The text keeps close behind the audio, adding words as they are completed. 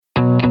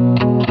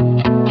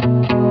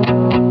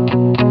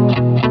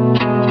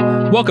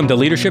Welcome to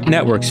Leadership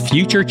Network's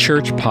Future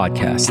Church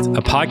Podcast,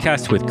 a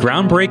podcast with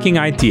groundbreaking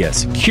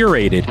ideas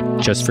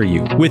curated just for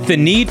you. With the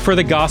need for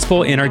the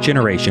gospel in our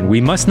generation, we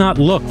must not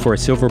look for a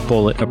silver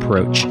bullet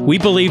approach. We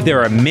believe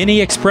there are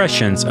many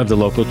expressions of the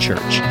local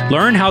church.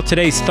 Learn how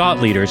today's thought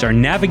leaders are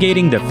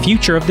navigating the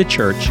future of the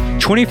church,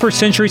 21st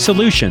century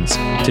solutions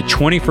to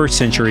 21st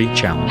century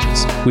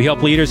challenges. We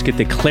help leaders get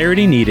the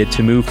clarity needed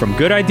to move from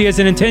good ideas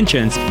and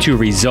intentions to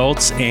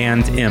results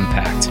and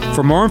impact.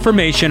 For more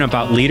information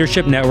about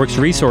Leadership Network's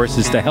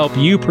resources to help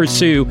you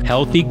pursue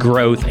healthy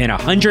growth and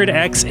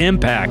 100x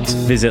impact,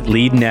 visit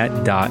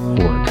leadnet.org.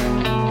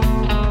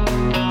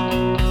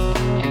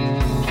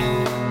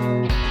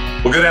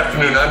 Well, good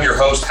afternoon. I'm your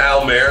host,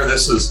 Hal Mayer.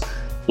 This is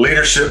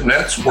Leadership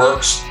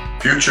Network's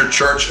Future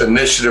Church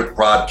Initiative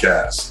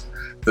podcast.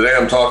 Today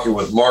I'm talking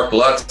with Mark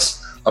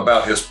Lutz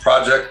about his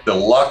project, the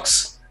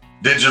Lux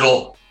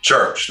Digital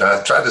Church. Now,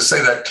 I tried to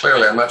say that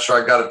clearly. I'm not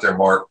sure I got it there,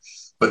 Mark,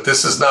 but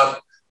this is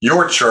not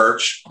your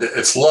church.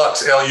 It's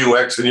Lux,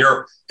 L-U-X, and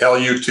you're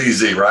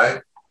L-U-T-Z,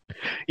 right?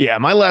 Yeah,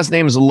 my last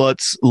name is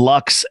Lutz.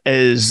 Lux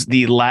is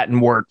the Latin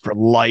word for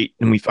light,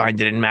 and we find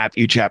it in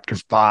Matthew chapter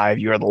 5.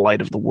 You are the light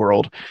of the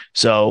world.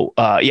 So,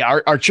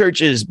 our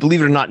church is,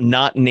 believe it or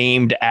not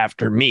named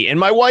after me. And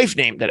my wife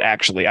named it,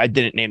 actually. I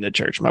didn't name the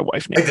church. My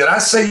wife named it. Hey, did I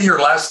say your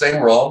last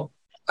name wrong?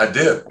 I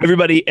did.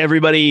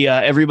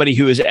 Everybody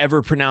who has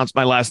ever pronounced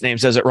my last name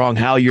says it wrong.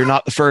 Hal, you're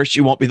not the first.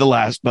 You won't be the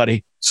last,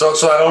 buddy. So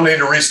I don't need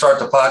to restart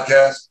the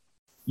podcast?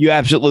 You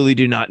absolutely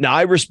do not. Now,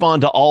 I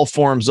respond to all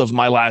forms of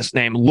my last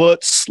name.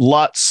 Lutz,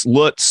 Lutz.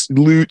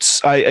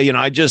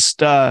 I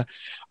just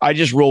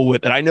roll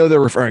with it. I know they're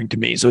referring to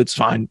me, so it's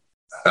fine.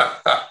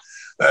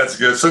 That's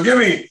good. So give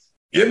me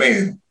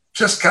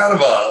just kind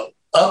of a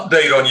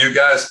update on you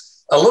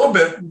guys, a little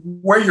bit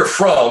where you're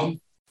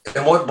from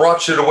and what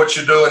brought you to what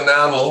you're doing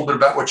now, and a little bit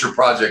about what your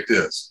project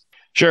is.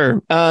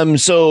 Sure.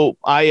 So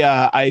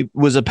I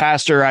was a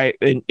pastor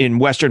in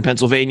Western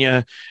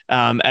Pennsylvania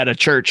at a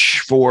church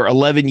for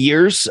 11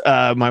 years.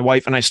 My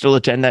wife and I still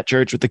attend that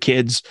church with the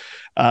kids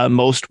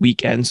most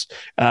weekends.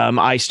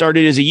 I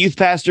started as a youth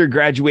pastor,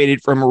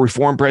 graduated from a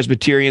Reformed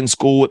Presbyterian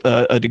school with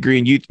a degree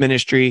in youth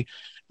ministry,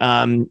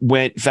 found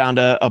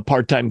a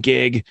part-time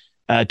gig,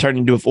 turned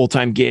into a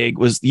full-time gig,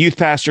 was youth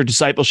pastor,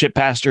 discipleship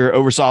pastor,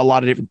 oversaw a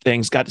lot of different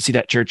things, got to see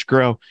that church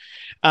grow.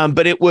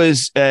 But it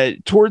was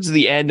towards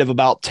the end of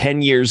about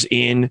 10 years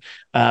in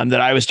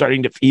that I was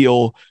starting to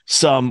feel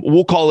some,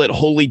 we'll call it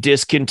holy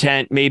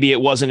discontent. Maybe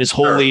it wasn't as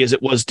holy as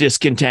it was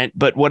discontent,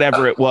 but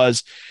whatever it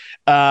was,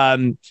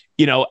 angst,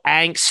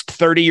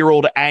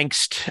 30-year-old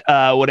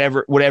angst,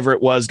 whatever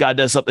it was. God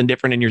does something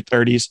different in your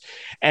 30s.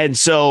 And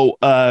so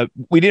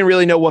we didn't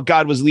really know what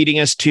God was leading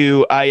us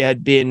to. I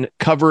had been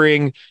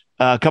covering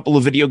a couple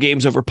of video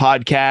games over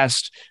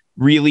podcast.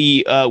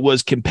 Really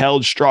was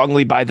compelled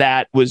strongly by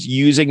that, was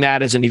using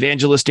that as an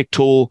evangelistic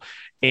tool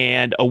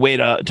and a way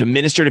to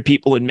minister to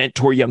people and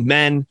mentor young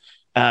men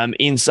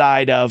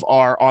inside of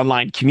our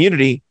online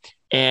community,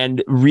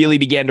 and really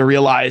began to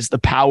realize the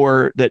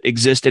power that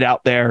existed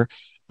out there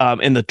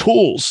and the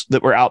tools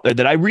that were out there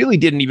that I really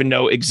didn't even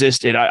know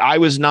existed. I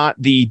was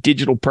not the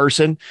digital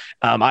person.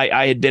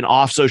 I had been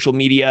off social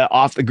media,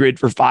 off the grid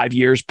for 5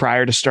 years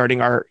prior to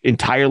starting our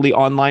entirely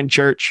online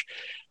church.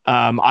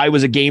 I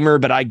was a gamer,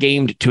 but I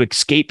gamed to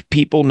escape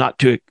people, not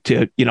to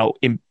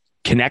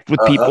connect with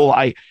people.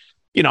 I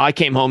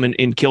came home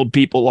and killed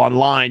people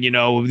online.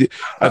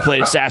 I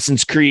played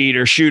Assassin's Creed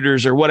or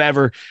shooters or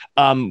whatever,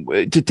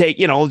 to take,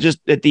 just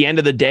at the end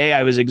of the day,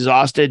 I was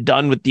exhausted,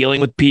 done with dealing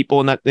with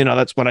people. And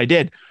that's what I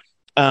did.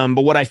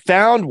 But what I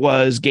found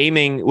was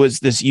gaming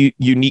was this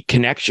unique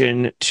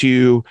connection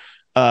to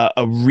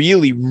a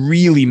really,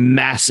 really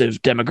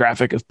massive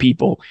demographic of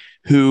people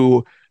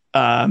who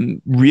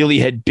really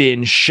had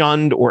been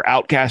shunned or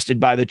outcasted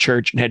by the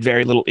church and had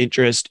very little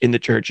interest in the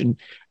church, and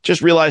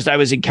just realized I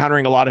was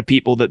encountering a lot of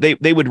people that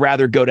they would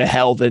rather go to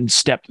hell than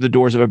step to the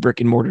doors of a brick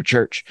and mortar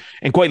church.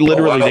 And quite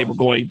literally, they were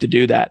going to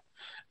do that.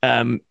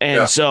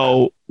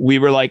 So we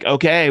were like,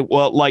 okay,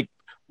 well,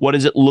 what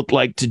does it look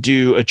like to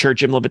do a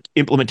church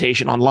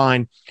implementation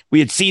online? We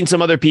had seen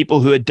some other people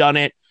who had done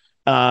it.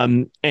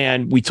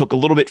 And we took a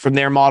little bit from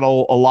their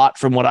model, a lot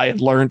from what I had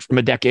learned from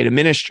a decade of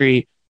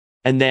ministry,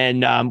 and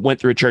then went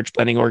through a church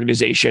planning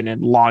organization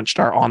and launched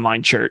our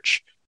online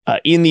church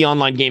in the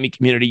online gaming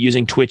community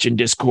using Twitch and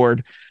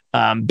Discord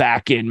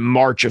back in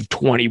March of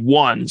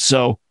 21.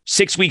 So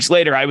 6 weeks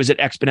later, I was at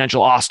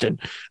Exponential Austin.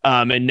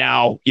 And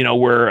now,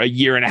 we're a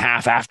year and a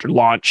half after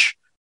launch,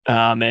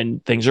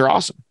 and things are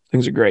awesome.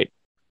 Things are great.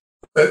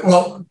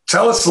 Well,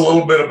 tell us a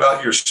little bit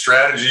about your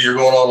strategy. You're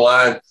going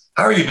online.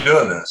 How are you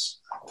doing this?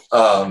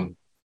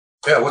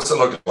 What's it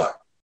looking like?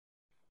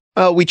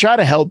 We try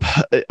to help.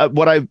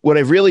 What I've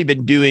really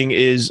been doing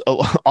is,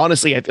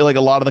 honestly, I feel like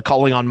a lot of the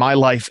calling on my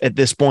life at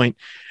this point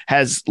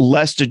has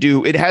less to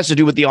do. It has to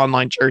do with the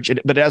online church,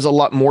 but it has a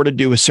lot more to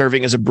do with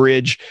serving as a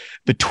bridge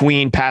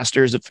between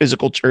pastors of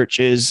physical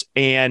churches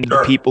and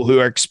the people who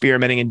are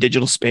experimenting in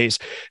digital space,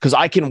 because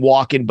I can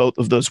walk in both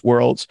of those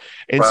worlds.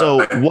 And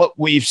so what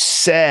we've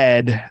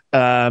said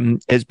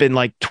has been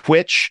like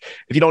Twitch.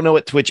 If you don't know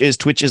what Twitch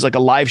is like a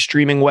live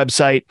streaming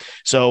website.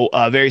 So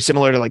very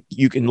similar to like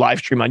you can live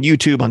stream on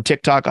YouTube, on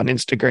TikTok, on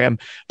Instagram,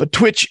 but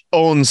Twitch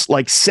owns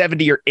like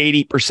 70 or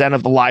 80%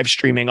 of the live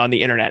streaming on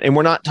the internet. And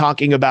we're not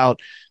talking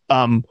about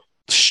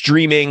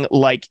streaming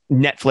like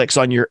Netflix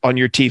on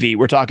your TV.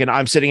 We're talking,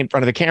 I'm sitting in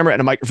front of the camera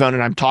and a microphone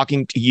and I'm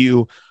talking to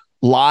you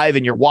live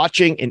and you're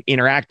watching and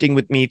interacting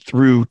with me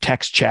through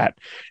text chat.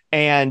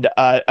 And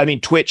I mean,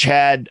 Twitch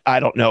had,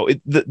 I don't know,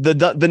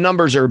 the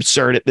numbers are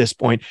absurd at this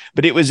point,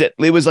 but it was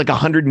like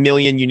 100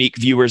 million unique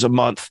viewers a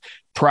month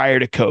prior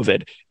to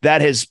COVID.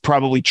 That has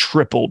probably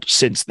tripled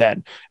since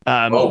then.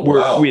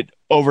 We had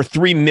over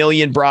 3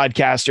 million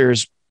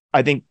broadcasters.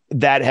 I think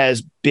that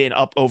has been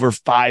up over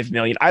 5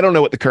 million. I don't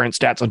know what the current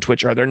stats on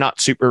Twitch are. They're not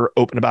super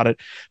open about it,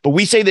 but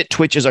we say that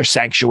Twitch is our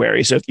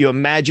sanctuary. So if you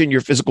imagine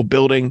your physical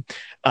building,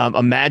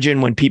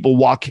 imagine when people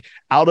walk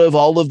out of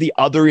all of the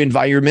other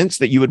environments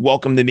that you would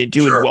welcome them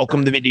into and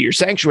welcome them into your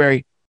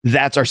sanctuary.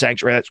 That's our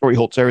sanctuary. That's where we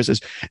hold services.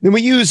 Then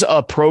we use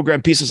a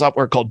piece of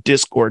software called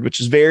Discord,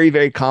 which is very,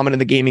 very common in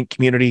the gaming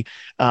community.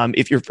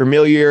 If you're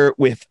familiar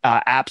with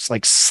apps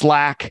like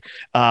Slack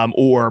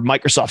or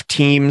Microsoft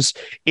Teams,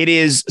 it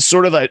is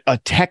sort of a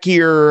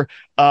techier,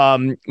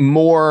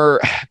 more.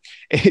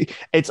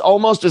 It's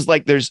almost as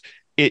like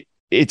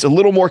it's a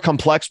little more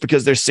complex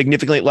because there's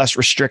significantly less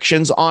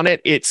restrictions on it.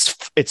 It's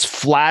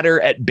flatter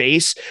at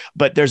base,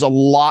 but there's a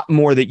lot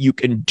more that you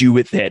can do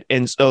with it.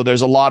 And so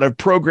there's a lot of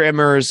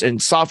programmers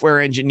and software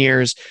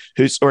engineers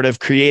who sort of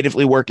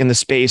creatively work in the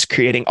space,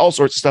 creating all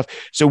sorts of stuff.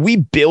 So we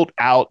built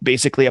out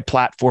basically a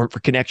platform for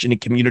connection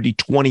and community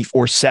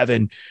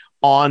 24/7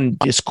 on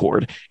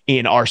Discord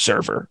in our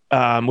server,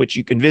 which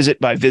you can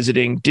visit by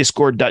visiting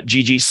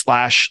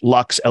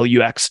discord.gg/Lux,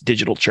 LUX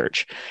Digital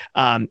Church.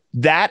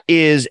 That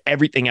is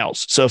everything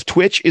else. So if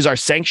Twitch is our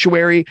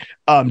sanctuary,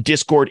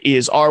 Discord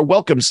is our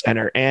welcome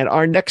center and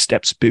our next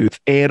steps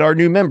booth and our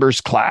new members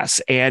class.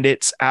 And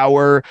it's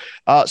our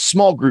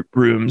small group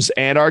rooms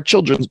and our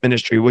children's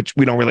ministry, which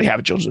we don't really have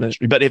a children's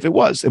ministry, but if it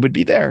was, it would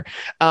be there.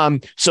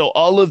 So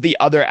all of the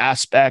other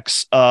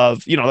aspects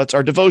of, that's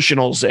our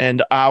devotionals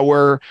and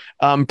our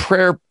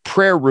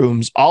prayer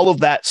rooms, all of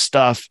that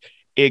stuff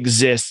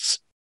exists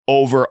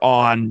over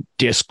on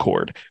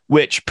Discord,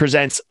 which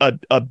presents a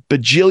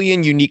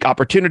bajillion unique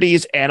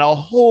opportunities and a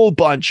whole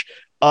bunch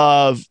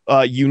of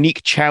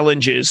unique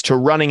challenges to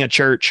running a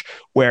church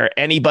where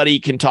anybody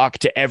can talk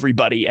to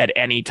everybody at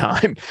any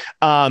time.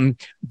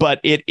 But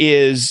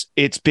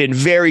it's been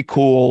very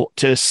cool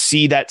to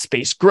see that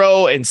space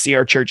grow and see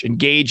our church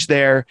engage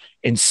there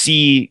and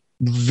see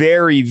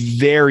very,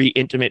 very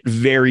intimate,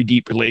 very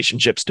deep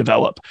relationships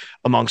develop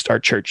amongst our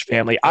church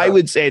family. I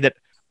would say that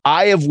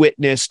I have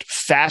witnessed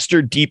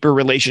faster, deeper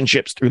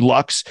relationships through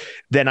Lux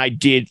than I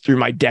did through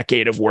my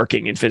decade of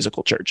working in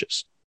physical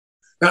churches.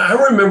 Now,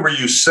 I remember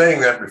you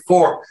saying that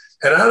before,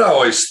 and I'd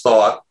always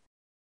thought,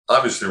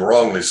 obviously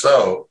wrongly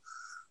so,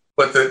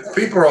 but that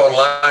people are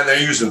online,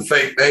 they're using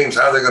fake names.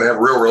 How are they going to have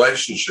real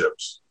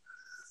relationships?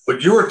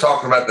 But you were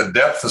talking about the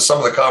depth of some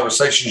of the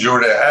conversations you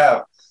were to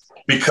have,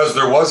 because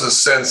there was a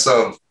sense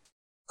of,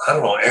 I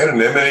don't know,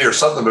 anonymity or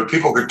something, but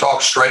people could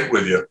talk straight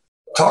with you.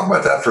 Talk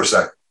about that for a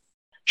second.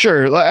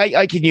 Sure.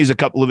 I can use a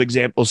couple of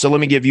examples. So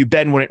let me give you,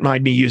 Ben wouldn't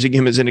mind me using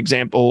him as an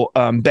example.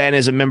 Ben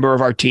is a member of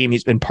our team.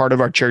 He's been part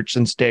of our church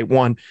since day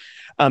one.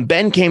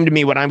 Ben came to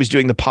me when I was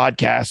doing the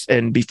podcast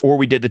and before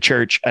we did the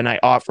church, and I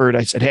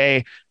said,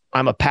 hey,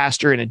 I'm a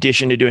pastor in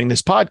addition to doing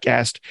this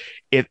podcast.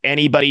 If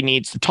anybody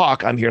needs to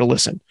talk, I'm here to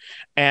listen.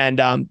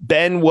 And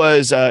Ben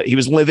he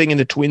was living in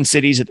the Twin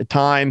Cities at the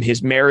time.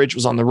 His marriage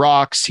was on the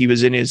rocks. He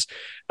was in his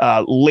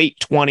late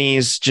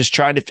 20s, just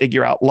trying to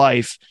figure out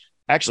life,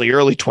 actually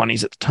early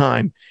 20s at the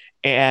time.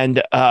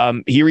 And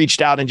he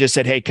reached out and just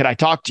said, hey, could I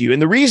talk to you?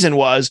 And the reason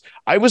was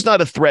I was not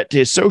a threat to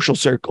his social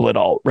circle at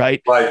all,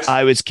 right?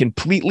 I was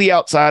completely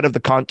outside of the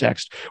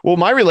context. Well,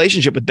 my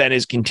relationship with Ben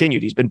has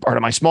continued. He's been part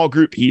of my small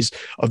group. He's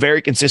a very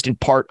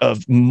consistent part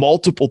of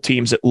multiple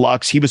teams at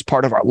Lux. He was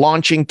part of our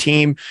launching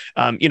team.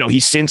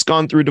 He's since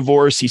gone through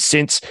divorce. He's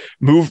since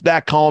moved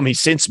back home. He's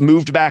since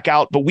moved back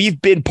out. But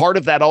we've been part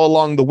of that all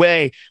along the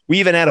way. We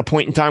even had a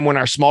point in time when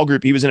our small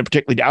group, he was in a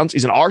particularly down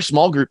season. Our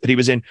small group that he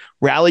was in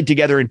rallied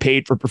together and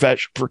paid for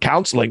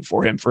counseling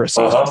for him for a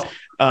season,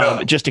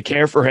 just to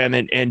care for him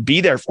and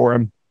be there for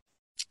him.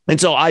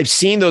 And so I've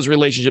seen those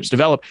relationships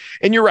develop.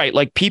 And you're right,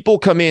 like people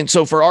come in.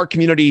 So for our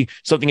community,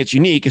 something that's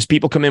unique is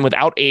people come in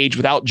without age,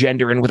 without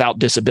gender, and without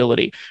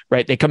disability,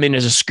 right? They come in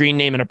as a screen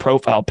name and a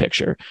profile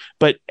picture.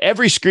 But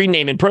every screen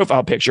name and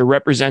profile picture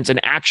represents an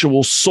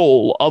actual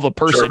soul of a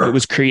person who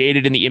was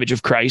created in the image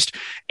of Christ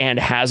and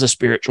has a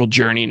spiritual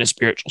journey and a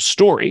spiritual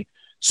story.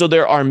 So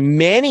there are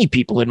many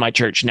people in my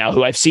church now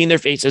who I've seen their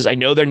faces. I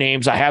know their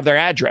names. I have their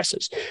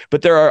addresses.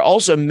 But there are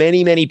also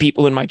many, many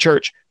people in my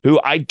church who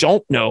I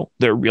don't know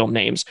their real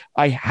names.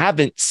 I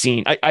haven't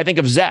seen. I think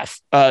of Zeph.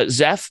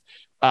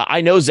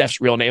 I know Zeph's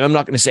real name. I'm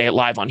not going to say it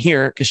live on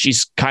here because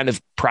she's kind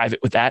of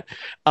private with that.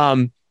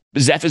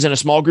 Zeph is in a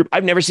small group.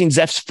 I've never seen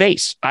Zeph's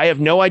face. I have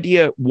no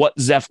idea what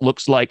Zeph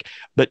looks like,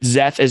 but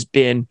Zeph has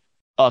been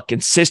a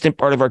consistent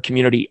part of our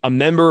community, a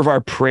member of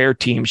our prayer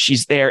team.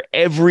 She's there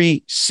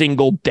every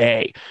single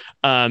day.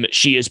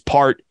 She is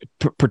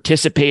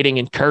participating,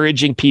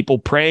 encouraging people,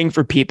 praying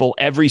for people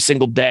every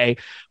single day.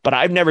 But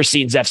I've never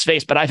seen Zeph's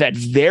face, but I've had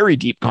very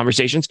deep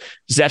conversations.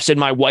 Zeph's in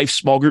my wife's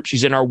small group.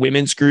 She's in our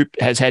women's group,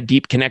 has had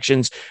deep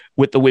connections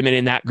with the women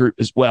in that group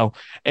as well.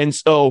 And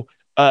so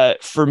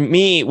for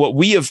me, what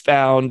we have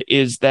found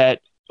is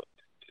that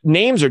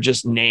names are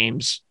just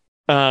names.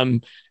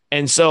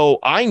 And so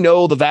I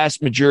know the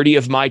vast majority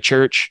of my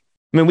church.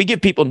 I mean, we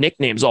give people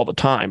nicknames all the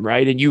time,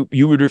 right? And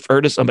you would refer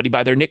to somebody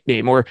by their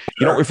nickname, or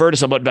you don't refer to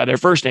somebody by their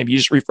first name. You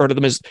just refer to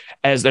them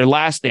as their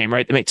last name,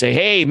 right? They might say,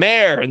 "Hey,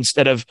 Mayor,"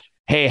 instead of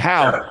 "Hey,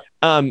 Hal."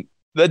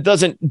 That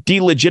doesn't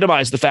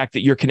delegitimize the fact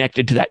that you're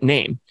connected to that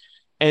name.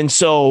 And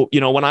so,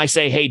 when I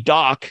say, "Hey,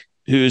 Doc,"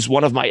 who's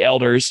one of my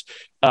elders,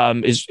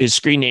 his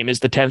screen name is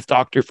the 10th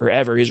Doctor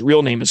Forever. His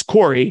real name is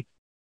Corey.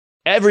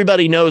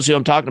 Everybody knows who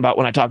I'm talking about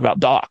when I talk about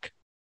Doc.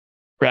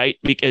 Right?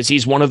 Because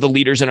he's one of the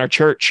leaders in our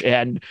church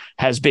and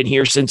has been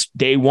here since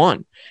day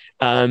one.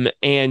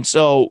 And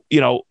so,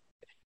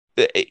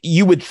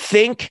 you would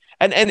think,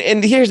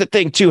 and here's the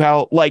thing too,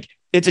 how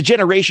it's a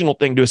generational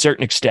thing to a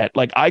certain extent.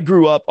 Like I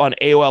grew up on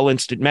AOL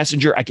Instant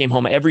Messenger. I came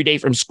home every day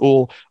from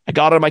school. I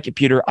got on my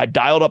computer. I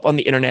dialed up on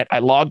the internet. I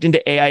logged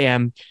into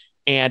AIM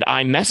and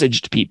I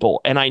messaged people.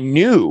 And I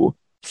knew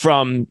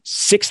from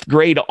 6th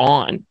grade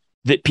on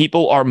that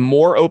people are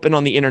more open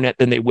on the internet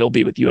than they will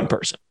be with you in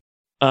person.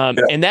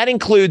 And that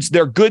includes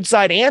their good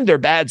side and their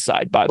bad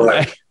side, by the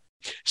way.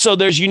 So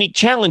there's unique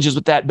challenges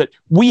with that, but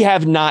we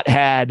have not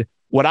had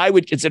what I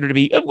would consider to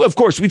be, of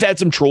course, we've had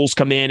some trolls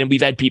come in and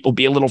we've had people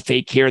be a little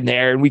fake here and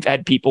there, and we've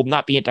had people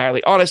not be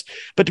entirely honest.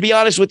 But to be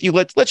honest with you,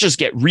 let's just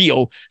get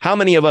real. How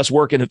many of us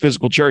work in the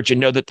physical church and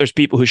know that there's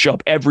people who show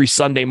up every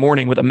Sunday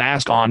morning with a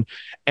mask on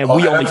and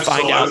we only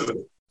find out?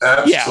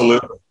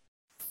 Absolutely.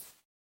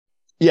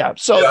 Yeah.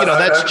 So,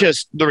 that's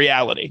just the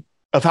reality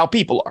of how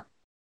people are.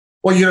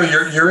 Well,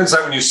 your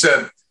insight when you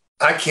said,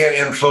 I can't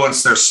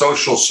influence their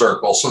social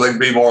circle so they can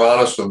be more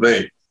honest with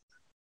me.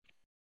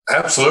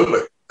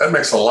 Absolutely. That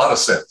makes a lot of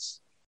sense.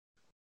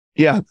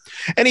 Yeah.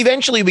 And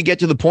eventually we get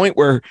to the point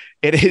where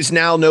it is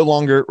now no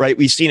longer, right?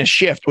 We've seen a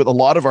shift with a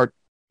lot of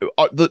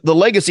the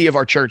legacy of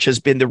our church has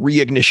been the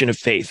reignition of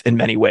faith in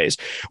many ways.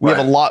 We have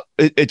a lot.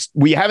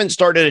 We haven't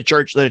started a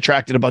church that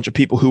attracted a bunch of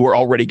people who were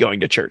already going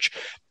to church.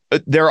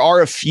 There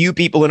are a few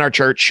people in our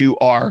church who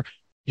are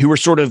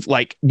sort of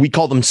like, we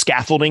call them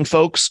scaffolding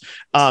folks.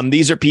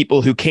 These are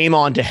people who came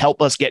on to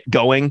help us get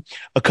going.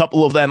 A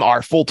couple of them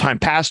are full-time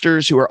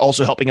pastors who are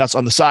also helping us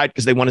on the side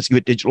because they want to see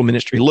what digital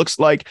ministry looks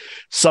like.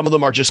 Some of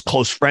them are just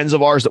close friends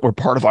of ours that were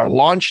part of our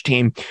launch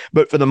team.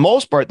 But for the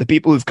most part, the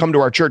people who've come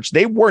to our church,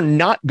 they were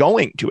not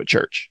going to a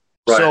church.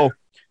 Right. So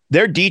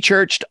they're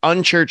de-churched,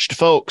 unchurched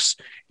folks.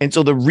 And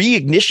so the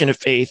reignition of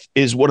faith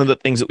is one of the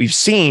things that we've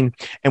seen.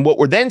 And what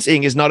we're then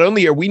seeing is not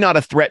only are we not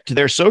a threat to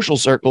their social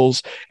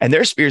circles and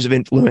their spheres of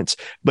influence,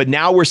 but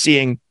now we're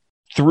seeing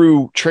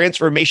through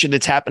transformation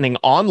that's happening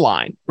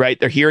online, right?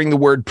 They're hearing the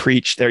word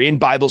preached, they're in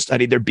Bible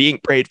study, they're being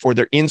prayed for,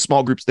 they're in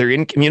small groups, they're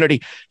in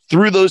community.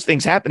 Through those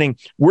things happening,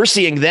 we're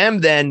seeing them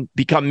then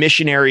become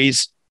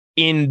missionaries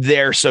in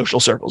their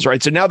social circles,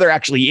 right? So now they're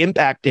actually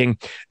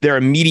impacting their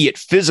immediate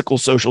physical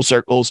social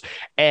circles,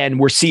 and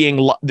we're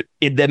seeing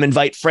them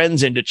invite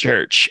friends into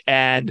church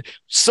and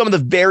some of the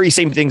very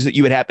same things that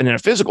you would happen in a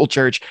physical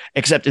church,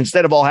 except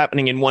instead of all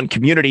happening in one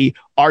community,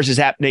 ours is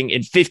happening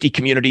in 50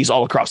 communities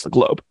all across the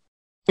globe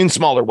in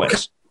smaller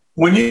ways.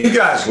 When you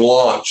guys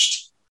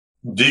launched,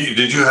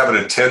 did you have an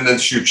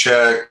attendance you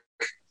check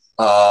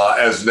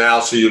as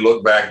now? So you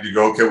look back, you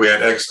go, okay, we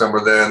had X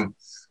number then,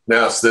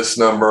 now it's this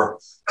number.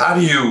 How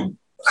do you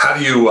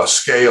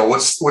scale?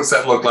 What's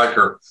that look like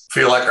or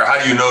feel like, or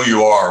how do you know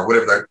you are?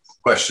 Whatever that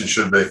question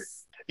should be.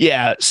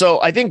 Yeah.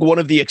 So I think one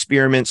of the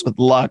experiments with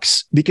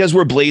Lux, because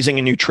we're blazing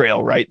a new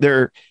trail, right?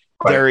 There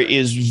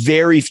is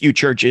very few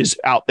churches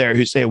out there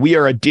who say we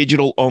are a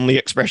digital only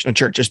expression of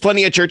church. There's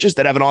plenty of churches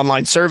that have an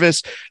online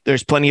service.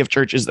 There's plenty of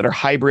churches that are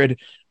hybrid.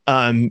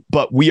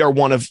 But we are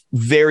one of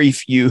very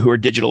few who are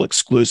digital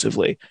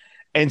exclusively.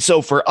 And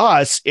so for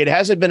us, it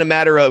hasn't been a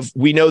matter of,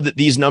 we know that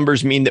these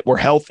numbers mean that we're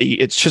healthy.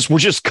 It's just, we're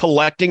just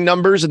collecting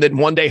numbers. And then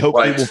one day,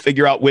 hopefully we'll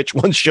figure out which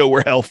ones show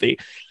we're healthy.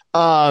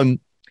 The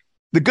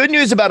good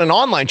news about an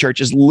online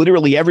church is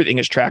literally everything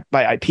is tracked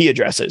by IP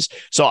addresses.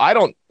 So I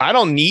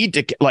don't need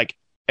to, like,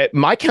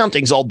 my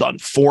counting's all done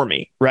for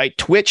me, right?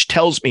 Twitch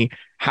tells me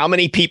How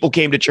many people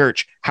came to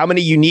church? How many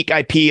unique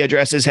IP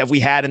addresses have we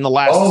had in the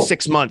last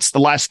 6 months, the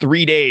last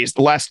 3 days,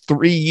 the last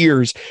 3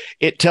 years?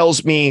 It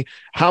tells me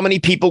how many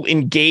people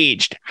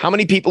engaged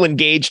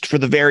for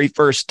the very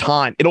first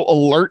time. It'll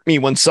alert me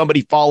when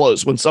somebody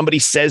follows, when somebody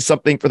says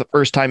something for the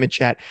first time in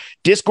chat.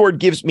 Discord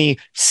gives me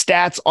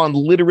stats on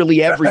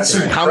literally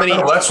everything.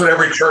 That's what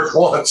every church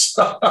wants.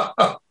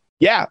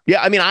 Yeah.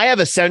 I mean, I have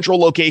a central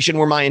location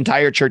where my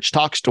entire church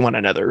talks to one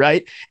another,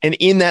 right? And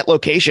in that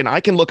location,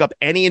 I can look up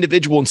any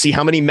individual and see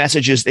how many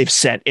messages they've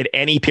sent at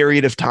any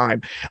period of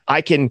time.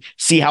 I can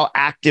see how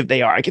active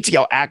they are. I can see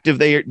how active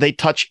they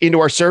touch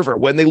into our server,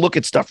 when they look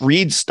at stuff,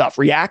 read stuff,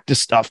 react to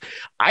stuff.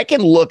 I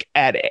can look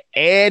at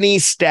any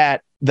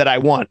stat that I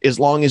want, as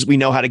long as we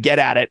know how to get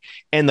at it.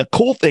 And the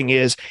cool thing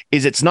is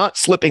it's not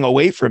slipping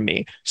away from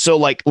me. So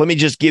like, let me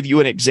just give you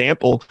an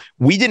example.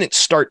 We didn't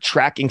start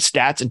tracking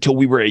stats until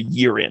we were a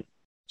year in.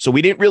 So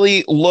we didn't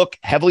really look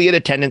heavily at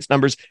attendance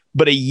numbers,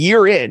 but a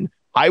year in,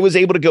 I was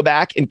able to go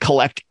back and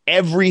collect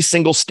every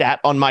single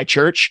stat on my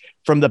church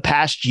from the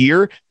past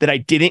year that I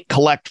didn't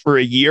collect for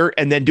a year,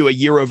 and then do a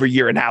year over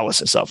year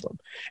analysis of them.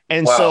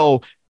 And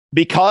so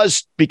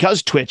because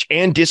Twitch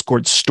and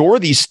Discord store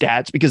these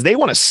stats, because they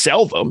want to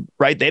sell them,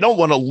 right? They don't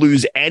want to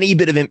lose any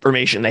bit of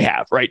information they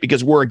have, right?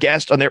 Because we're a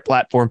guest on their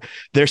platform.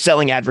 They're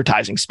selling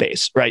advertising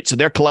space, right? So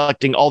they're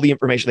collecting all the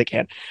information they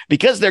can.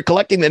 Because they're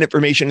collecting that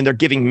information and they're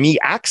giving me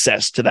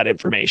access to that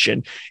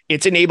information,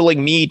 it's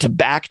enabling me to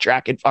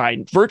backtrack and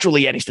find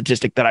virtually any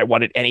statistic that I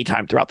want at any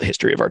time throughout the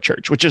history of our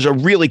church, which is a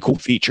really cool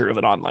feature of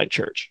an online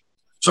church.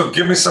 So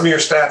give me some of your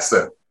stats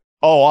then.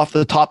 Oh, off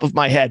the top of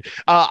my head.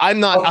 I'm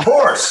not, of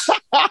course.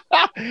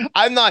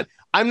 I'm not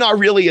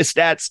really a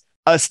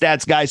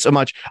stats guy so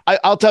much.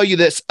 I'll tell you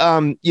this.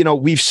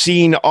 We've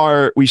seen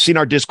our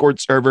Discord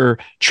server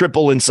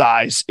triple in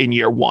size in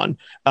year one,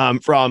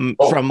 from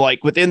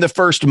like within the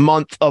first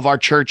month of our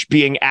church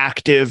being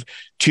active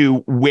to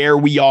where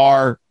we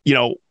are,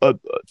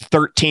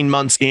 13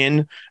 months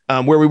in,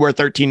 where we were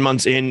 13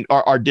 months in,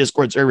 our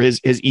Discord server has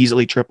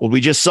easily tripled.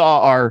 We just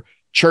saw our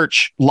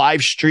church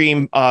live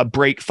stream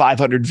break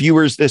 500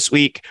 viewers this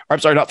week. Or,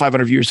 I'm sorry, not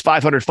 500 viewers,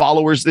 500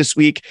 followers this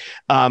week.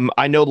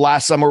 I know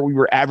last summer we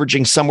were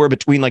averaging somewhere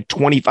between like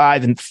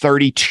 25 and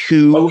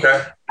 32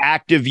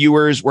 active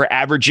viewers. We're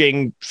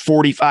averaging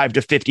 45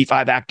 to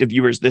 55 active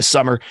viewers this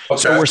summer.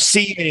 So we're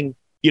seeing,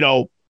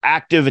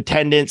 active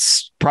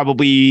attendance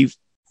probably.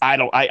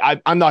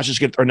 I'm not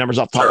just going to throw numbers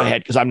off the top of my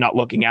head because I'm not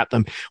looking at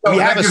them. We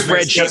have a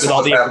spreadsheet with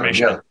all the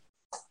information.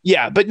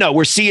 Yeah, but no,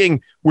 we're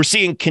seeing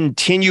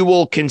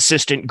continual,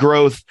 consistent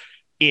growth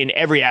in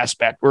every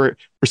aspect. We're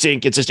seeing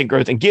consistent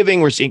growth in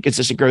giving. We're seeing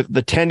consistent growth with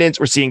attendance.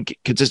 We're seeing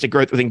consistent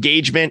growth with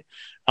engagement.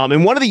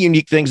 And one of the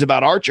unique things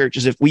about our church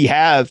is if we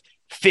have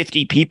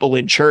 50 people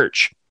in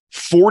church,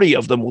 40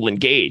 of them will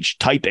engage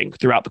typing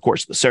throughout the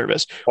course of the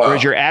service. Wow.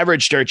 Whereas your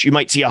average church, you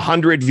might see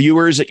 100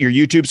 viewers at your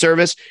YouTube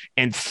service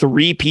and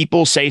 3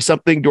 people say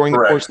something during the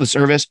course of the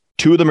service.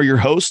 2 of them are your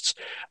hosts.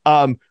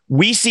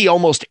 We see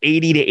almost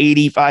 80 to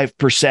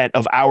 85%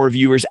 of our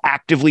viewers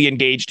actively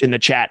engaged in the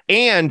chat.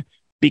 And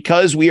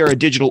because we are a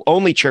digital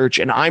only church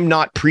and I'm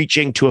not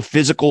preaching to a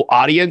physical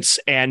audience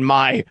and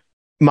my,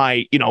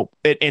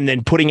 and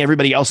then putting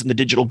everybody else in the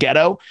digital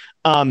ghetto,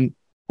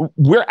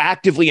 we're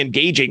actively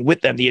engaging with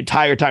them the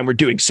entire time we're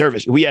doing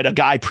service. We had a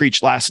guy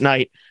preach last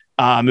night.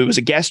 It was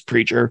a guest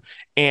preacher,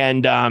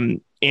 and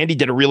Andy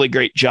did a really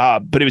great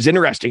job, but it was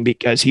interesting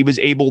because he was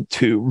able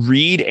to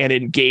read and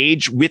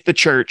engage with the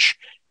church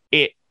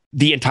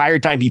the entire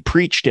time he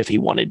preached if he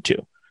wanted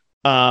to.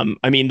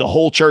 The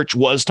whole church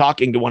was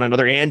talking to one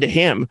another and to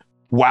him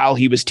while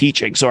he was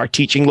teaching. So our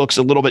teaching looks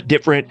a little bit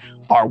different.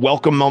 Our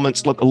welcome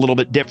moments look a little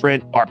bit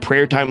different. Our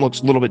prayer time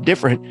looks a little bit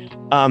different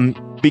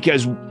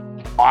because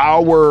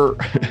our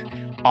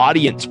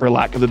audience, for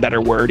lack of a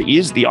better word,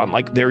 is the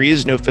online. There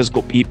is no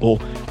physical people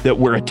that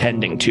we're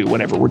attending to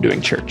whenever we're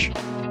doing church.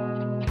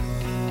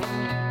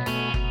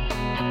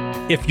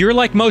 If you're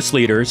like most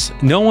leaders,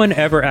 no one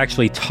ever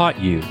actually taught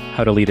you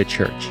how to lead a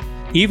church.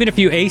 Even if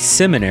you ace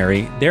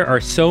seminary, there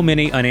are so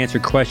many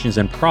unanswered questions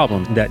and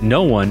problems that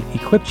no one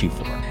equipped you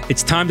for.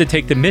 It's time to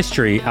take the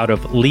mystery out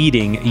of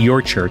leading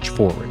your church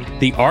forward.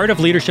 The Art of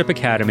Leadership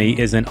Academy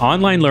is an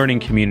online learning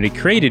community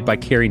created by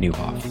Carey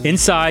Nieuwhof.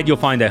 Inside, you'll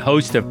find a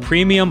host of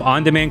premium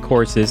on-demand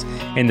courses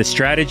and the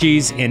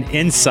strategies and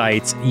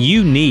insights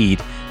you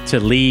need to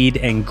lead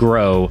and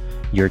grow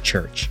your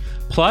church.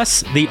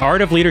 Plus, the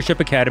Art of Leadership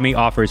Academy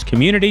offers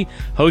community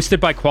hosted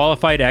by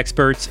qualified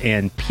experts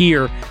and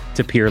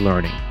peer-to-peer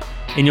learning.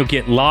 And you'll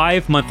get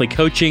live monthly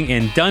coaching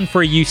and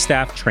done-for-you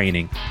staff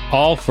training,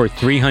 all for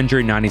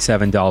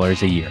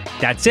 $397 a year.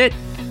 That's it.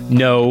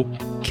 No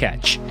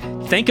catch.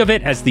 Think of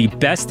it as the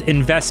best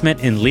investment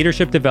in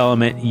leadership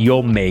development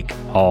you'll make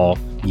all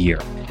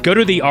year. Go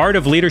to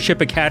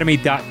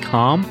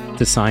theartofleadershipacademy.com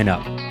to sign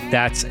up.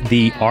 That's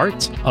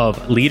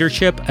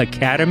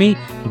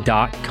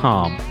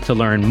theartofleadershipacademy.com to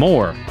learn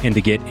more and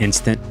to get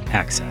instant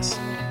access.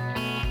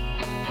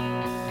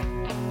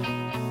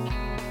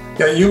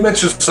 Yeah, you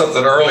mentioned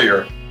something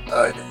earlier.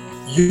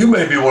 you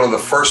may be one of the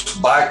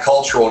first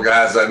bicultural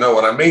guys I know.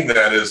 What I mean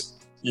that is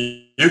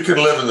you can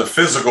live in the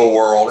physical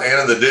world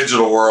and in the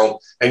digital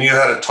world, and you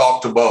had to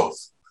talk to both.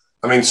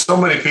 I mean, so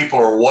many people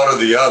are one or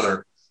the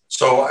other.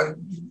 So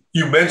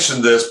you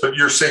mentioned this, but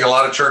you're seeing a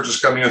lot of churches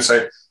coming in and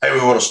say, hey,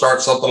 we want to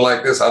start something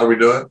like this. How do we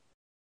do it?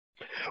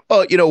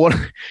 Well,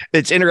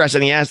 it's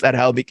interesting you asked that,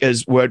 Hal,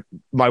 because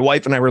my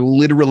wife and I were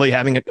literally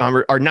having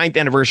our 9th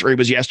anniversary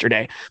was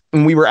yesterday,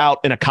 and we were out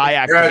in a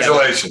kayak.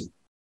 Congratulations. Together.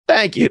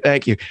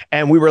 Thank you.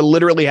 And we were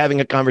literally having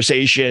a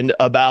conversation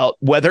about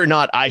whether or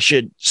not I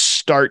should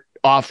start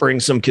offering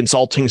some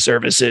consulting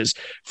services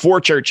for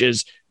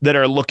churches that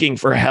are looking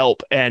for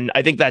help. And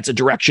I think that's a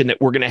direction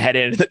that we're going to head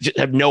in. Just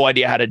have no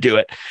idea how to do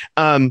it.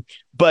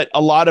 But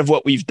a lot of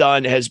what we've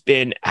done has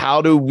been,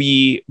 how do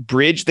we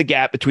bridge the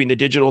gap between the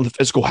digital and the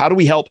physical? How do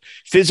we help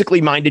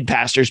physically minded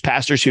pastors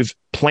who've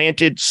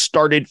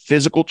started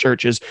physical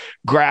churches,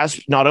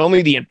 grasp not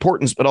only the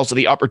importance, but also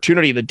the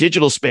opportunity of the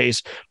digital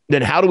space?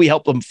 Then how do we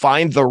help them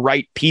find the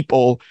right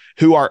people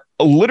who are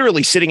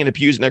literally sitting in the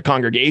pews in their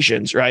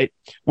congregations, right?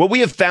 What we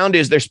have found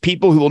is there's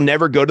people who will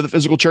never go to the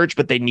physical church,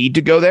 but they need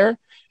to go there.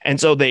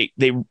 And so they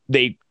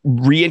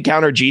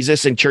re-encounter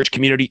Jesus and church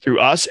community through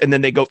us, and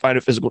then they go find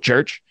a physical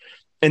church.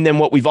 And then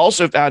what we've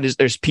also found is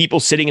there's people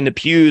sitting in the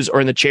pews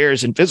or in the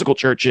chairs in physical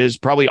churches,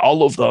 probably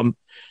all of them,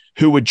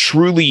 who would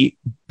truly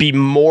be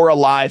more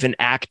alive and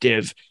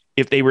active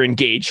if they were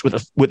engaged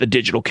with a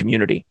digital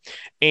community.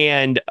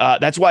 And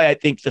that's why I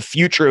think the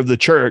future of the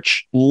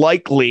church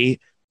likely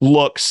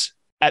looks,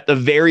 at the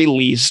very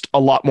least, a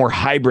lot more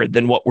hybrid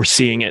than what we're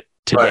seeing it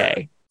today.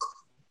 Right.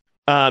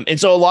 And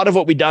so a lot of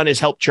what we've done is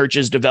help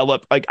churches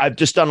develop. Like, I've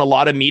just done a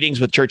lot of meetings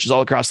with churches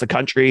all across the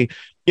country.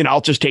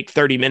 I'll just take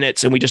 30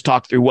 minutes and we just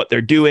talk through what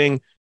they're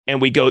doing.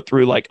 And we go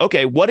through like,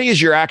 okay, what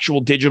is your actual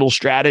digital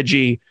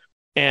strategy?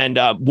 And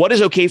what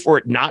is okay for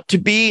it not to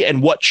be?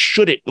 And what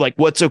should it, like,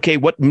 what's okay?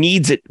 What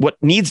needs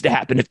to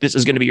happen if this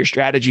is going to be your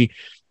strategy?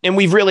 And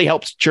we've really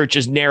helped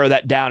churches narrow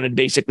that down in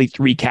basically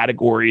 3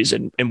 categories.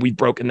 And we've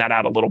broken that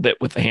out a little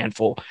bit with a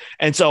handful.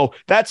 And so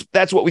that's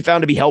what we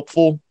found to be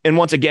helpful. And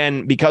once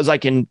again, because I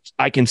can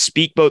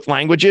speak both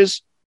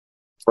languages,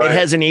 right, it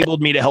has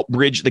enabled me to help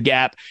bridge the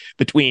gap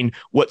between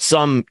what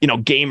some,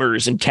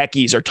 gamers and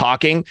techies are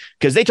talking,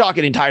 because they talk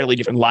an entirely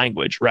different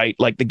language, right?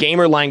 Like the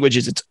gamer language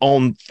is its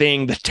own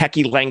thing. The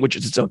techie language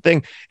is its own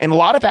thing. And a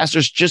lot of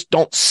pastors just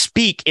don't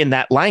speak in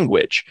that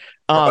language.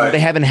 Right. They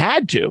haven't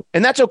had to,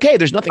 and that's okay.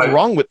 There's nothing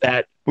wrong with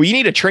that. Well, you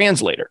need a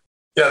translator.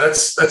 Yeah,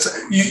 that's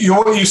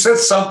you said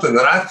something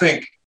that I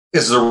think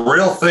is the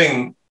real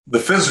thing the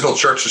physical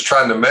church is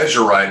trying to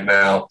measure right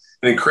now,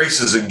 and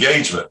increases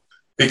engagement,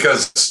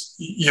 because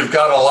you've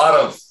got a lot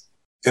of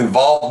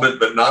involvement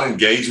but not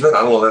engagement.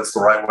 I don't know if that's the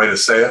right way to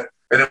say it.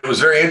 And it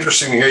was very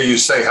interesting to hear you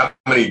say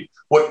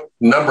what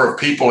number of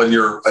people in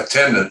your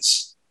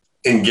attendance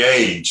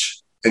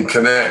engage and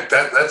connect.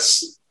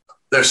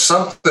 There's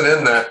something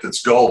in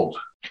that's gold.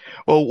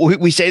 Well,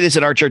 we say this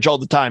at our church all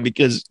the time,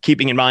 because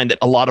keeping in mind that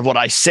a lot of what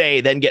I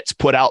say then gets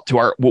put out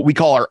to what we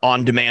call our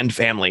on-demand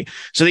family.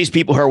 So these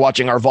people who are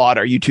watching our VOD,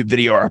 our YouTube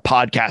video, our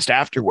podcast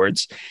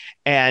afterwards.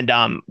 And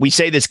we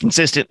say this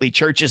consistently: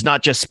 church is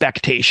not just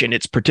spectation,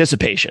 it's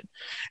participation.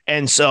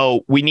 And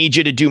so we need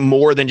you to do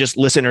more than just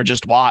listen or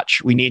just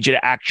watch. We need you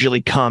to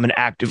actually come and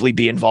actively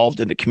be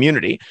involved in the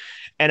community.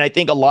 And I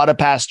think a lot of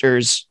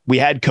pastors, we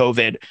had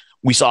COVID.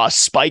 We saw a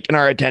spike in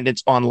our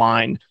attendance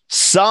online.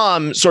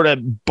 Some sort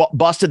of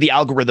busted the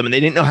algorithm and they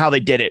didn't know how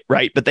they did it,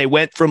 right? But they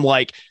went from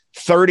like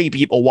 30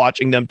 people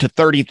watching them to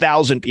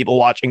 30,000 people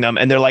watching them.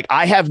 And they're like,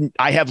 I have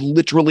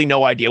literally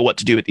no idea what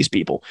to do with these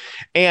people.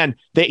 And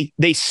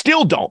they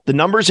still don't. The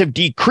numbers have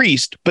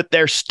decreased, but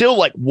they're still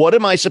like, what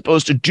am I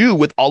supposed to do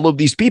with all of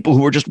these people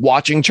who are just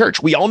watching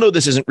church? We all know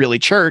this isn't really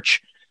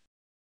church.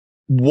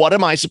 What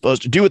am I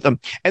supposed to do with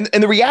them? And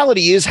the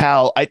reality is,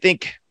 Hal, I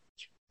think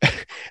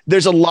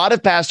there's a lot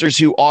of pastors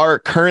who are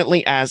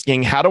currently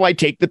asking, how do I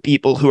take the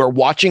people who are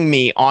watching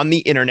me on the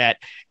internet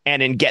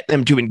and get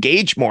them to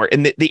engage more?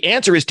 And the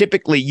answer is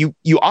typically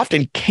you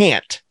often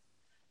can't,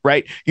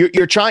 right?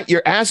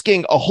 You're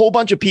asking a whole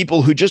bunch of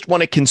people who just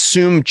want to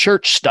consume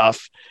church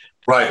stuff,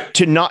 right,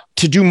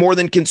 to do more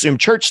than consume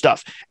church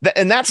stuff.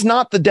 And that's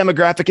not the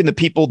demographic and the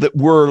people that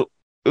we're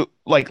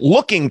like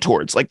looking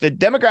towards. Like the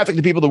demographic,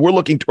 the people that we're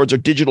looking towards are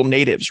digital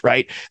natives,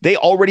 right? They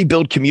already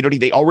build community.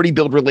 They already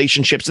build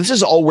relationships. This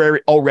is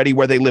already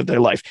where they live their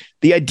life.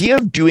 The idea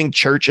of doing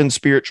church and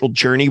spiritual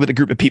journey with a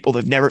group of people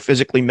they've never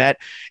physically met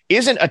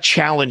isn't a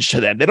challenge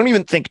to them. They don't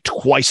even think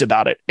twice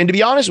about it. And to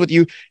be honest with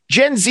you,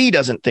 Gen Z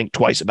doesn't think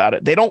twice about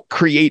it. They don't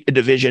create a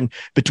division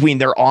between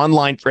their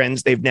online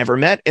friends they've never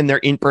met and their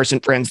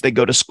in-person friends they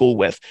go to school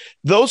with.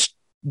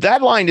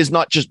 That line is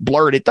not just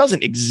blurred. It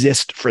doesn't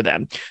exist for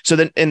them. So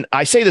then, and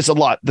I say this a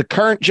lot, the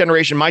current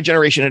generation, my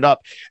generation and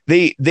up,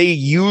 they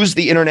use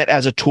the internet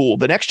as a tool.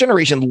 The next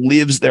generation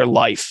lives their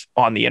life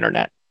on the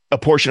internet, a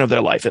portion of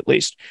their life at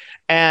least,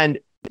 and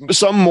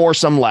some more,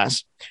 some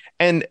less.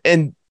 And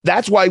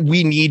that's why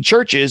we need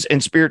churches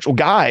and spiritual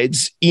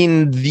guides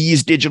in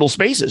these digital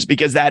spaces,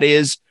 because that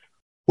is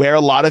where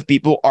a lot of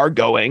people are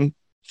going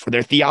for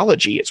their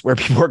theology. It's where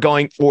people are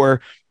going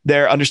for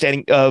their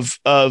understanding of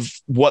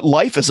what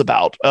life is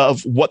about,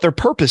 of what their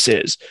purpose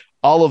is,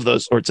 all of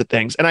those sorts of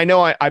things. And I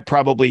know I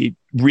probably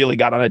really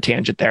got on a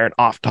tangent there and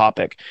off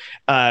topic,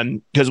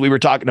 because we were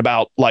talking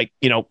about, like,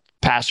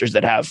 pastors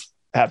that have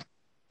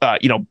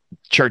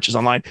churches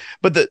online.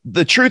 But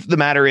the truth of the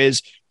matter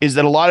is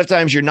that a lot of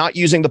times you're not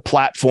using the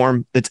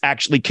platform that's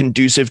actually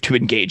conducive to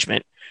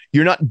engagement.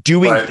 You're not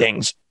doing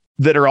things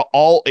that are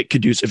all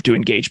conducive to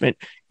engagement.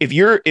 If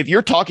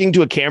you're talking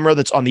to a camera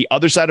that's on the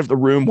other side of the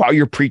room while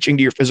you're preaching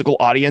to your physical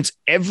audience,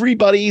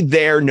 everybody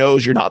there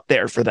knows you're not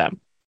there for them.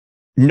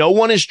 No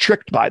one is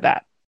tricked by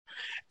that.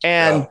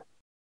 And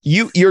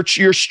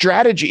your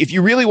strategy, if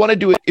you really want to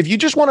do it, if you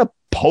just want to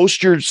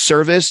post your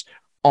service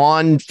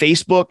on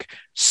Facebook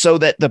so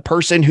that the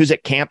person who's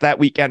at camp that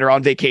weekend or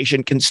on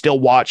vacation can still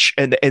watch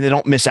and they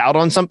don't miss out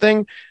on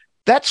something,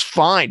 that's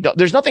fine.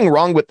 There's nothing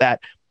wrong with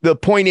that. The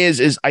point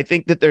is I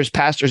think that there's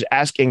pastors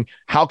asking,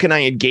 how can I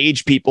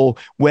engage people,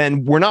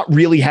 when we're not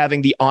really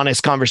having the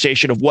honest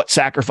conversation of what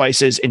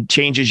sacrifices and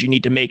changes you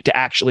need to make to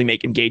actually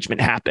make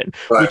engagement happen,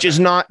 which is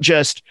not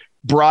just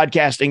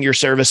broadcasting your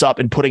service up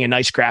and putting a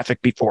nice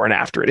graphic before and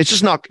after it.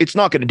 It's not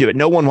going to do it.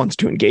 No one wants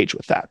to engage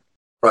with that.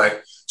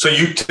 Right. So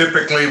you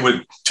typically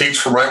would teach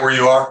from right where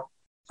you are,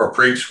 or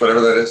preach,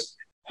 whatever that is?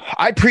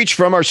 I preach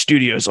from our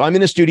studio. So I'm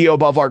in a studio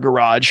above our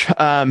garage,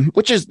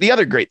 which is the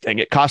other great thing.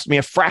 It cost me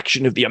a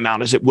fraction of the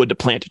amount as it would to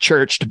plant a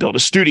church, to build a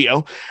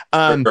studio.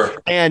 And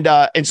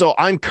so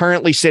I'm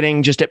currently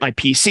sitting just at my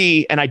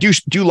PC, and I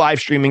do live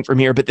streaming from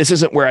here, but this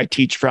isn't where I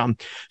teach from.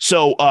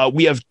 So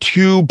we have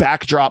two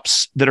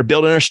backdrops that are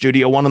built in our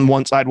studio, one on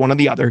one side, one on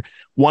the other.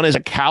 One is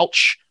a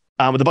couch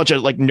with a bunch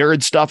of like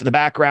nerd stuff in the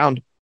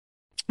background.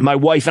 My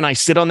wife and I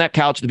sit on that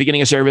couch at the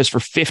beginning of service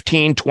for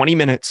 15, 20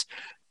 minutes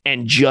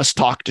and just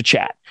talk to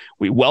chat.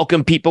 We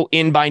welcome people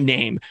in by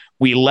name.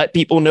 We let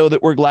people know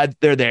that we're glad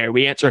they're there.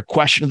 We answer a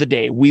question of the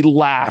day. We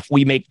laugh.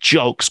 We make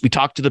jokes. We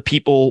talk to the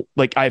people.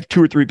 Like, I have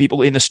 2 or 3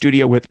 people in the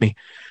studio with me.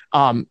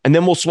 And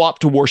then we'll swap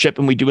to worship,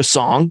 and we do a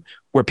song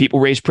where people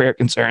raise prayer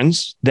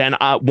concerns. Then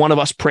one of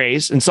us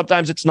prays, and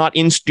sometimes it's not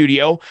in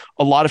studio.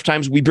 A lot of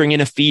times we bring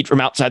in a feed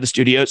from outside the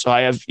studio. So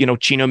I have,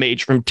 Chino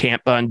Mage from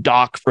Tampa and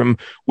Doc from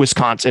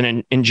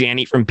Wisconsin and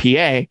Janny from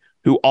PA,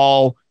 who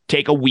all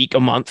take a week, a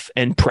month,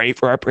 and pray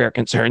for our prayer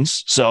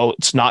concerns. So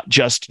it's not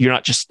just,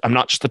 I'm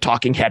not just the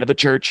talking head of the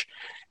church.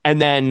 And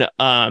then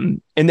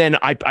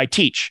I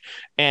teach,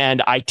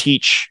 and I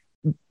teach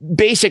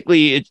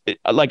basically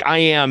like I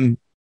am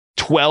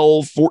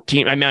 12,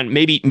 14, I mean,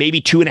 maybe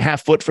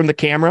 2.5 foot from the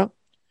camera,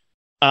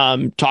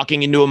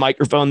 talking into a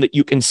microphone that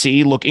you can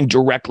see, looking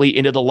directly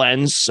into the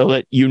lens so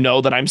that you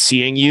know that I'm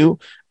seeing you,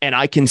 and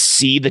I can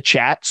see the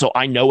chat. So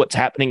I know what's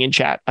happening in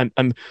chat.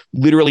 I'm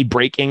literally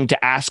breaking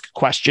to ask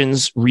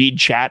questions, read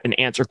chat, and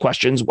answer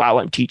questions while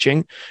I'm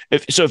teaching.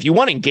 If you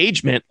want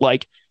engagement,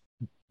 like,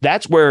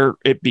 that's where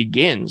it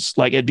begins.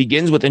 Like, it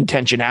begins with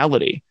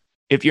intentionality.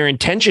 If your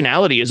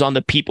intentionality is on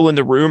the people in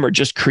the room, or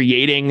just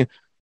creating,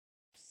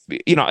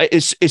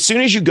 as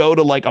soon as you go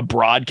to like a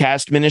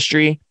broadcast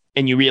ministry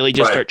and you really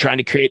just start trying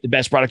to create the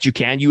best product you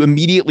can, you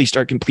immediately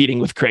start competing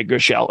with Craig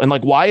Groeschel. And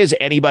like,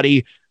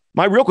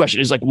 my real question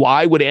is, like,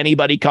 why would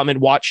anybody come and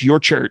watch your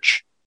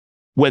church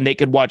when they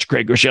could watch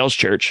Craig Groeschel's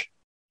church,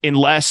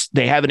 unless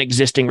they have an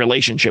existing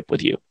relationship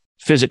with you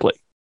physically?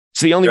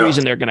 It's the only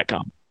reason they're going to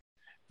come.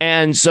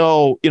 And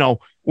so,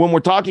 when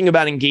we're talking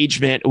about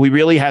engagement, we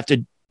really have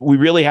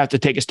to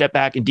take a step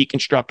back and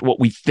deconstruct what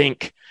we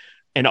think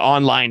an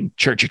online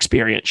church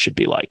experience should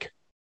be like.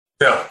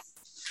 Yeah.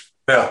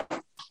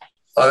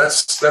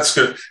 That's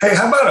good. Hey,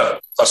 how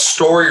about a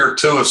story or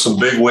two of some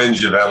big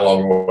wins you've had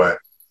along the way?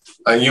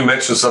 You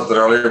mentioned something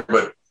earlier,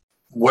 but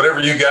whatever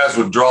you guys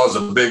would draw as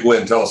a big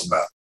win, tell us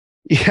about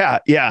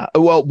it. Yeah.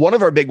 Well, one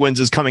of our big wins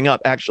is coming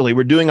up. Actually,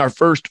 we're doing our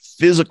first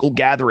physical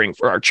gathering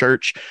for our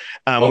church.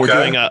 We're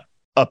doing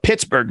a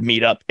Pittsburgh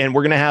meetup, and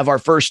we're going to have our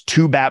first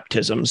 2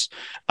 baptisms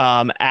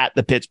at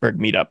the Pittsburgh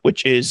meetup,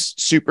 which is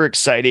super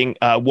exciting.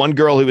 One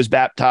girl who was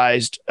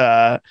baptized,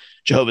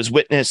 Jehovah's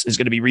Witness, is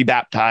going to be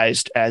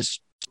rebaptized as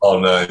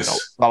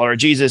follower of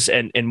Jesus,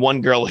 and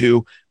one girl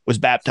who was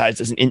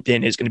baptized as an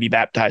infant is going to be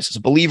baptized as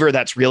a believer.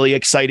 That's really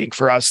exciting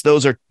for us.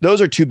 Those are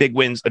 2 big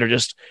wins that are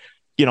just,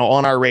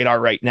 on our radar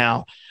right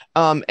now.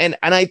 And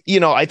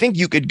I think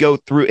you could go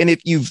through, and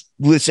if you've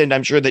listened,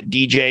 I'm sure that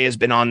DJ has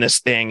been on this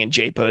thing, and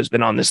JPO has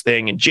been on this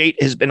thing, and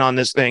Jate has been on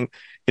this thing.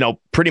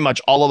 Pretty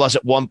much all of us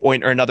at one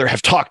point or another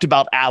have talked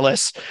about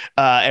Alice.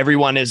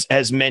 Everyone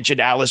has mentioned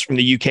Alice from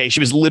the UK. She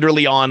was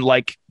literally on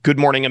like Good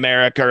Morning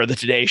America or the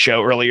Today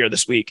Show earlier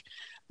this week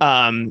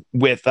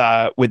with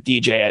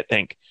DJ, I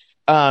think.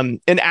 And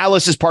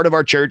Alice is part of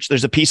our church.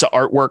 There's a piece of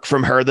artwork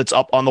from her that's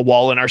up on the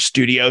wall in our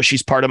studio.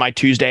 She's part of my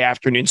Tuesday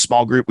afternoon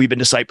small group. We've been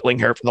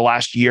discipling her for the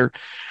last year.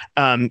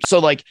 So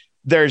like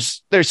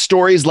there's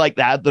stories like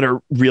that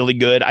are really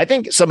good. I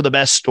think some of the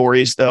best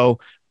stories though,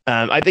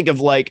 I think of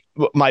like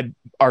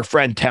our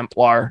friend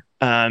Templar,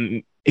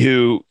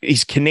 who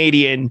he's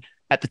Canadian,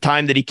 At the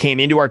time that he came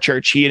into our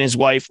church, he and his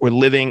wife were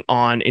living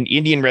on an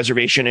Indian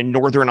reservation in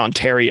northern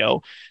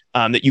Ontario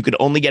that you could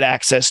only get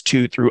access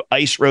to through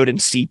ice road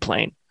and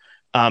seaplane.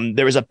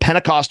 There was a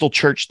Pentecostal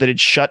church that had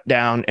shut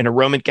down and a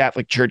Roman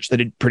Catholic church that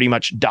had pretty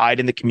much died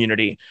in the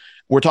community.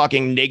 We're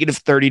talking negative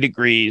 30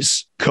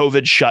 degrees,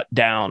 COVID shut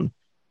down,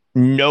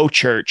 no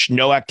church,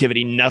 no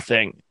activity,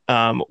 nothing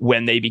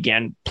when they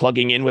began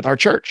plugging in with our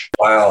church.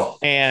 Wow.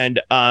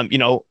 And,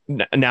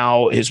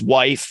 now his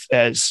wife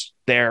is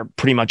there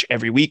pretty much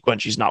every week when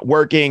she's not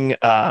working.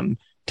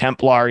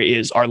 Templar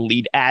is our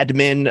lead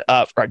admin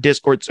for our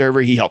Discord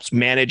server. He helps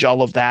manage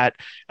all of that.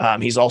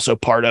 He's also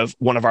part of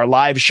one of our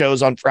live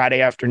shows on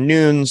Friday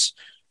afternoons.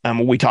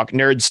 We talk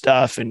nerd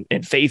stuff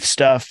and faith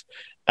stuff.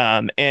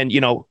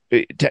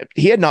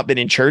 He had not been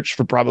in church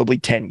for probably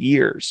 10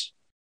 years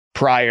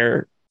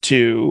prior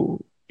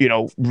to,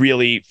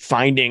 really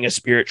finding a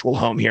spiritual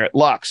home here at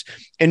Lux.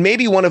 And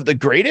maybe one of the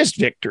greatest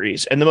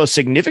victories and the most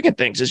significant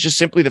things is just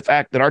simply the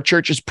fact that our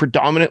church is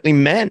predominantly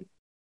men.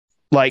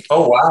 Like,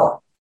 oh,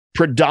 wow.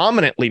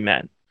 Predominantly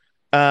men.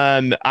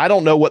 I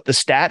don't know what the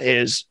stat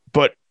is,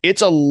 but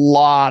it's a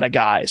lot of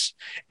guys.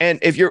 And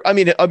if you're,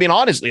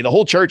 honestly, the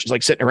whole church is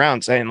like sitting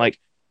around saying like,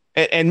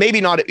 and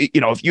maybe not,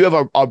 if you have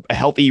a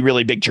healthy,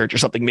 really big church or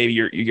something, maybe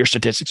your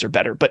statistics are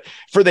better. But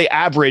for the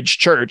average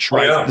church,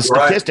 right, the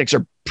statistics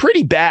are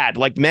pretty bad.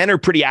 Like men are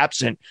pretty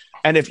absent.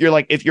 And if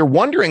you're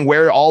wondering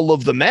where all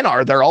of the men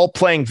are, they're all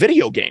playing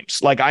video games.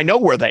 Like I know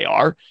where they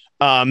are.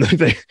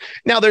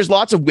 Now there's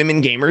lots of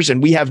women gamers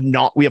and we have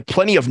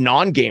plenty of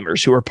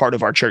non-gamers who are part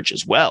of our church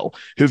as well,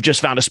 who've just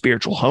found a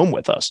spiritual home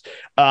with us.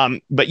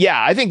 But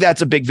yeah, I think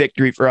that's a big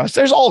victory for us.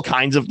 There's all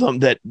kinds of them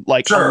that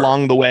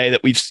along the way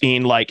that we've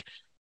seen, like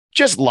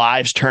just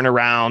lives turn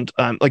around.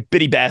 Like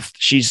Biddy Beth,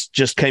 she's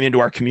just came into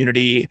our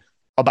community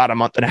about a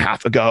month and a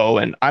half ago.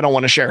 And I don't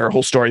want to share her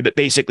whole story, but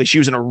basically she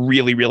was in a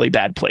really, really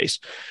bad place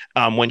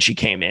when she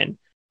came in.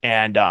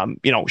 And,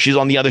 she's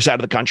on the other side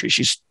of the country.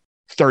 She's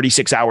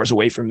 36 hours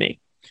away from me.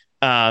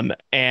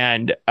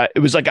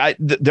 It was like,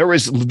 there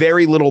was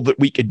very little that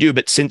we could do,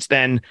 but since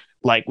then,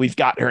 like we've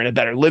got her in a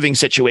better living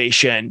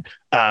situation.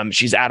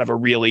 She's out of a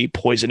really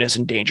poisonous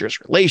and dangerous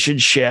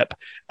relationship.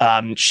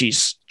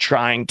 She's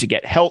trying to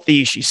get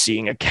healthy. She's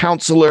seeing a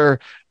counselor.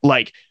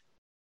 Like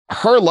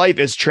her life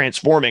is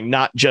transforming,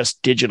 not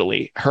just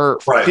digitally. Her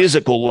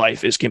physical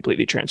life is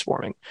completely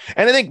transforming.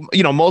 And I think,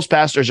 most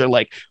pastors are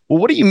like, well,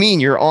 what do you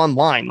mean you're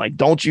online? Like,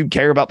 don't you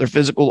care about their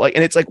physical life?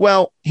 And it's like,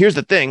 well, here's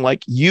the thing.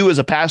 Like you as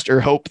a pastor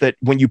hope that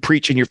when you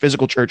preach in your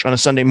physical church on a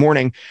Sunday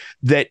morning,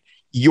 that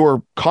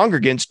your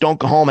congregants don't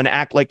go home and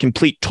act like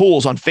complete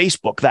tools on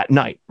Facebook that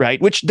night,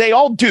 right? Which they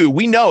all do.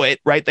 We know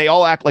it, right? They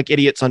all act like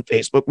idiots on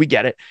Facebook. We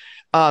get it.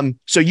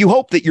 So you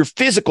hope that your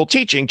physical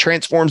teaching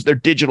transforms their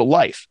digital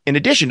life in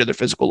addition to their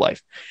physical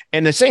life.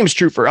 And the same is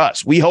true for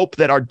us. We hope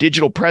that our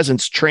digital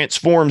presence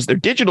transforms their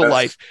digital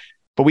life,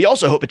 but we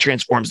also hope it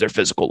transforms their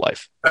physical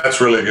life. That's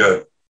really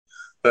good.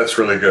 That's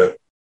really good.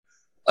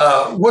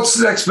 What's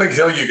the next big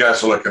hill you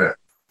guys are looking at?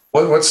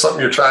 What's something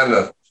you're trying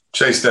to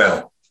chase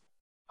down?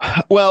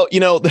 Well,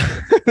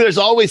 there's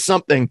always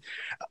something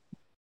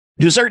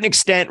to a certain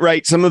extent,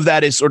 right? Some of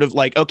that is sort of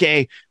like,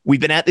 okay,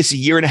 we've been at this a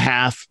year and a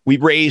half.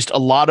 We've raised a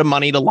lot of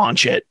money to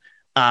launch it,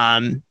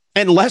 and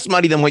less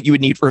money than what you would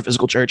need for a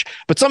physical church.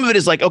 But some of it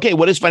is like, okay,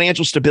 what does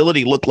financial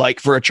stability look like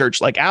for a church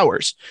like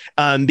ours?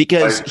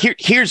 Because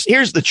here's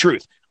the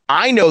truth.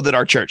 I know that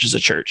our church is a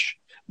church,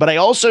 but I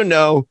also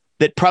know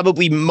that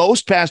probably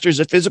most pastors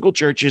of physical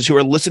churches who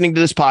are listening to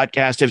this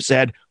podcast have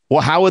said, well,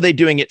 how are they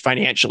doing it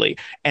financially?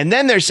 And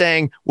then they're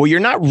saying, well,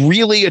 you're not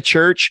really a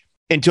church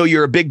until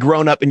you're a big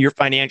grown up and you're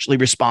financially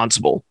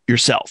responsible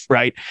yourself,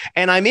 right?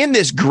 And I'm in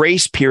this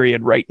grace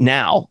period right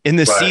now in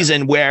this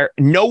season where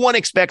no one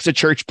expects a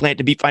church plant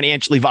to be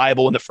financially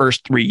viable in the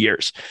first 3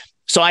 years.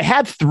 So I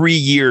had 3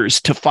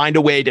 years to find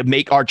a way to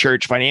make our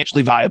church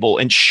financially viable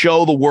and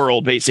show the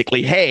world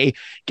basically, hey,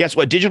 guess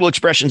what? Digital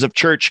expressions of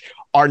church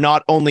are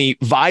not only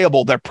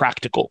viable, they're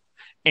practical.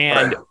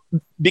 And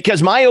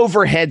because my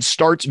overhead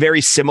starts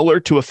very similar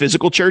to a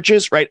physical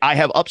church's, right? I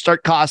have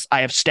upstart costs,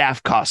 I have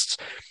staff costs.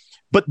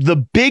 But the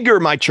bigger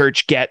my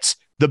church gets,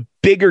 the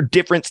bigger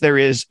difference there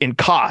is in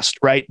cost,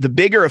 right? The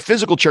bigger a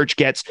physical church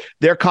gets,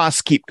 their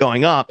costs keep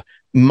going up.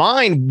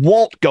 Mine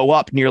won't go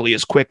up nearly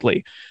as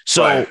quickly.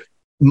 So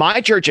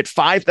my church at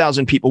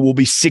 5,000 people will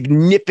be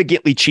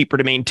significantly cheaper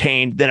to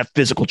maintain than a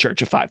physical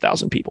church of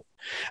 5,000 people,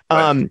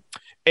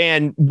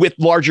 and with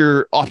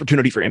larger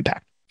opportunity for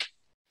impact.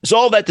 So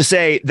all that to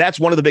say, that's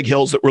one of the big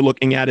hills that we're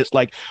looking at. Is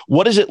like,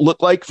 what does it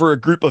look like for a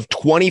group of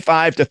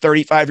 25 to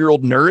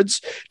 35-year-old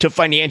nerds to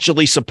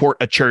financially support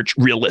a church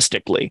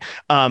realistically?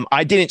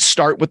 I didn't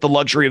start with the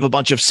luxury of a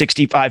bunch of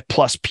 65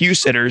 plus pew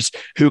sitters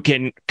who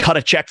can cut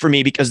a check for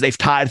me because they've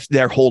tithed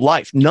their whole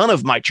life. None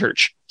of my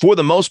church, for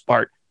the most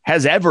part,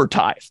 has ever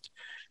tithed.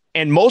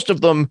 And most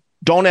of them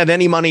don't have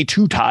any money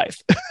to tithe.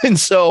 And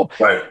so,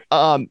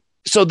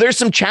 so there's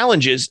some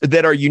challenges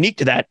that are unique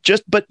to that.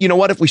 But you know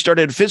what? If we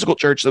started a physical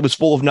church that was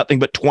full of nothing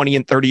but 20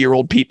 and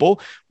 30-year-old people,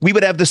 we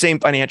would have the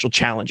same financial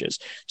challenges.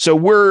 So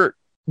we're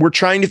we're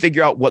trying to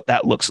figure out what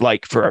that looks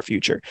like for our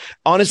future.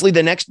 Honestly,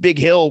 the next big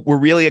hill we're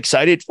really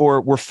excited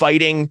for,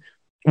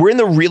 we're in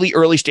the really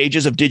early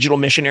stages of digital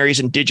missionaries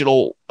and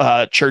digital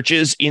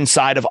churches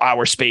inside of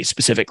our space,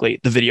 specifically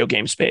the video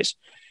game space.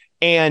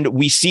 And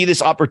we see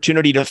this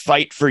opportunity to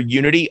fight for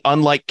unity,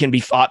 unlike can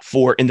be fought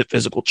for in the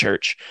physical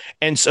church.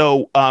 And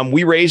so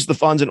we raised the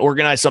funds and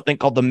organized something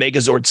called the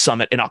Megazord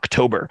Summit in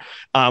October,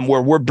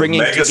 where we're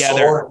bringing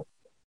together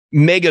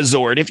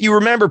Megazord. If you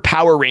remember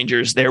Power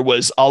Rangers, there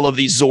was all of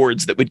these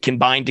Zords that would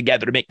combine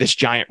together to make this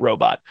giant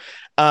robot.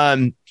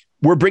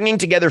 We're bringing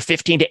together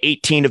 15 to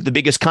 18 of the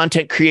biggest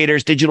content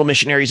creators, digital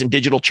missionaries, and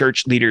digital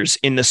church leaders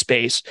in the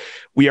space.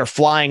 We are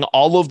flying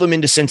all of them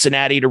into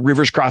Cincinnati to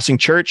Rivers Crossing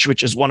Church,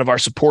 which is one of our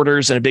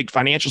supporters and a big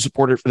financial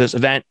supporter for this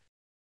event.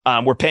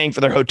 We're paying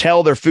for their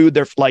hotel, their food,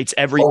 their flights,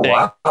 everything.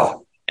 Oh,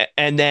 wow.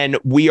 And then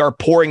we are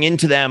pouring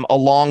into them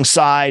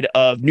alongside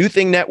of New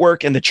Thing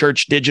Network and the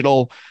Church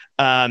Digital,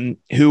 and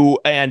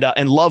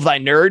Love Thy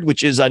Nerd,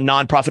 which is a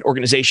nonprofit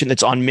organization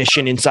that's on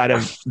mission inside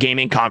of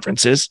gaming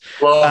conferences.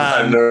 Love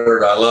Thy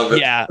Nerd, I love it.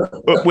 Yeah,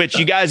 which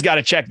you guys got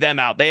to check them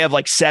out. They have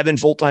like 7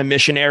 full-time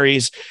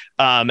missionaries,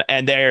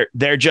 and they're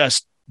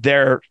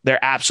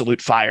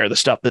absolute fire. The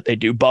stuff that they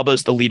do.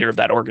 Bubba's the leader of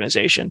that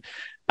organization.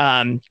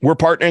 We're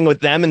partnering with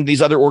them and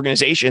these other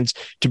organizations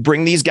to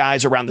bring these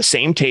guys around the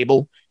same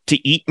table,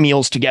 to eat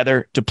meals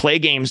together, to play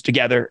games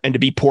together, and to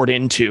be poured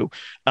into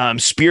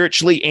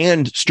spiritually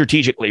and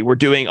strategically. We're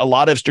doing a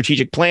lot of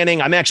strategic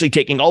planning. I'm actually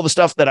taking all the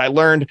stuff that I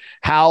learned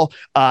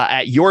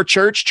at your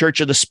church, Church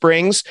of the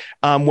Springs,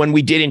 when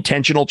we did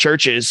intentional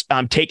churches,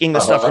 taking the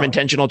stuff from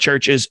intentional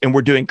churches, and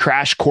we're doing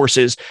crash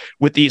courses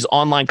with these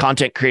online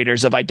content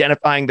creators of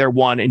identifying their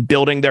one and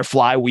building their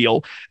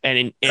flywheel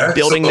and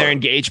building their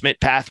engagement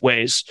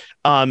pathways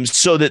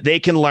so that they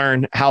can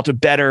learn how to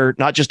better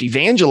not just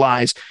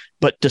evangelize,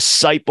 but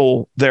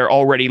disciple their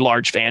already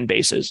large fan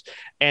bases.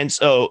 And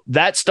so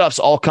that stuff's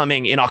all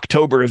coming in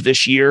October of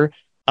this year.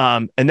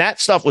 And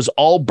that stuff was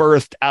all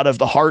birthed out of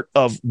the heart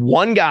of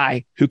one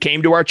guy who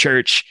came to our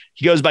church.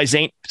 He goes by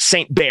Saint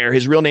Bear.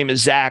 His real name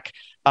is Zach.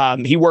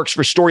 He works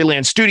for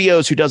Storyland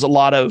Studios, who does a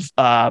lot of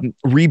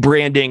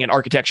rebranding and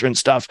architecture and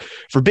stuff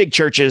for big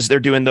churches. They're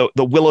doing the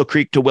Willow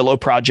Creek to Willow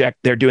project.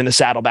 They're doing the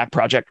Saddleback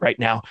project right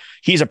now.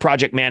 He's a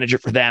project manager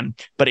for them,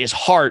 but his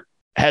heart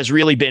has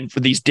really been for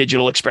these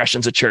digital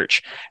expressions of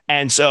church.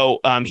 And so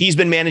he's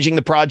been managing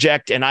the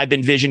project, and I've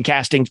been vision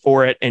casting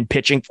for it and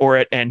pitching for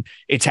it. And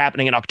it's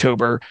happening in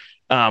October.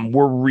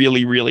 We're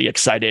really, really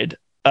excited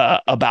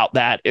about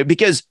that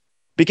because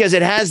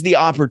it has the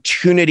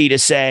opportunity to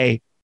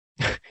say,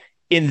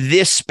 in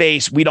this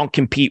space, we don't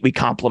compete, we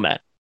complement.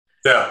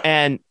 Yeah.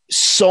 And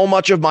so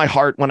much of my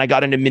heart when I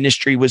got into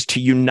ministry was to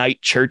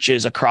unite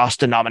churches across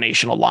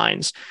denominational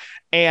lines.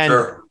 And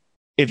sure.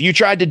 If you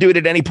tried to do it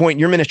at any point in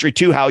your ministry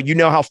too, Hal, you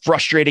know how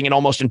frustrating and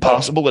almost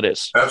impossible it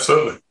is.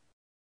 Absolutely.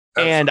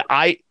 And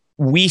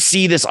we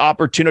see this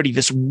opportunity,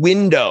 this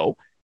window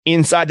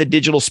inside the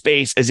digital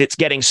space as it's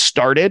getting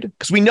started,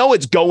 because we know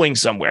it's going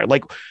somewhere.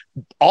 Like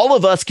all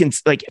of us can,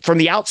 like from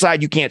the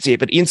outside, you can't see it,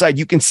 but inside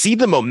you can see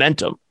the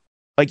momentum.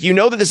 Like, you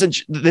know that this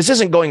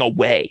isn't going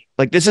away.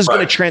 Like this is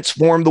going to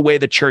transform the way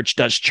the church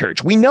does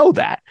church. We know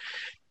that.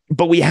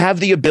 But we have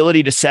the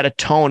ability to set a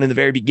tone in the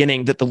very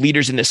beginning that the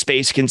leaders in this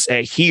space can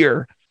say,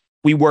 here,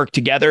 we work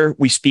together.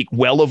 We speak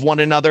well of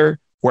one another.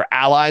 We're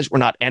allies. We're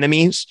not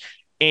enemies.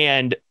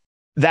 And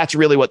that's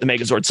really what the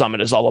Megazord Summit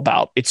is all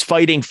about. It's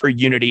fighting for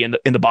unity in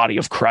the body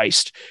of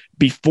Christ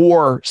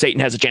before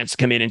Satan has a chance to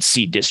come in and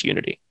seed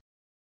disunity.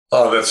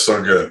 Oh, that's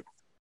so good.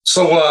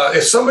 So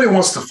if somebody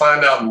wants to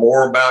find out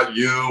more about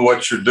you,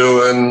 what you're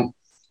doing,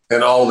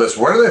 and all this,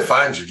 where do they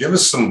find you? Give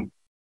us some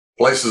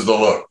places to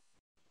look.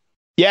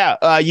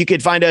 Yeah, you can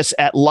find us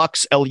at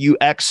Lux,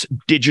 Lux,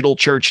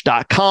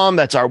 digitalchurch.com.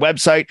 That's our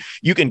website.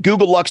 You can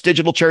Google Lux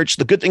Digital Church.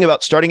 The good thing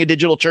about starting a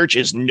digital church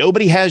is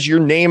nobody has your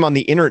name on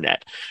the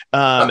internet.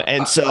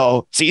 And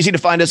so it's easy to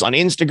find us on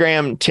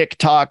Instagram,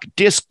 TikTok,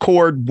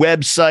 Discord,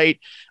 website.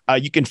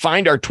 You can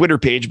find our Twitter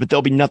page, but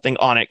there'll be nothing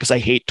on it because I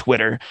hate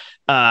Twitter.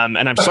 And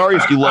I'm sorry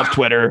if you love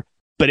Twitter,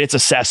 but it's a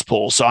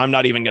cesspool, so I'm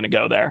not even going to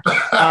go there.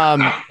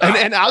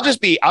 And I'll just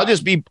be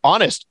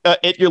honest.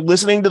 If you're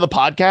listening to the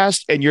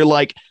podcast and you're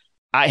like,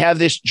 I have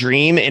this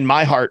dream in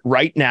my heart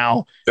right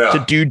now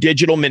to do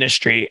digital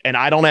ministry, and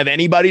I don't have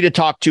anybody to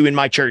talk to in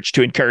my church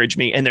to encourage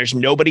me, and there's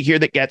nobody here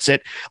that gets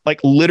it, like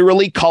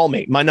literally call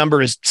me. My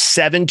number is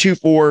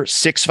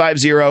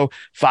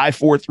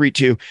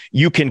 724-650-5432.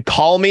 You can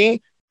call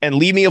me and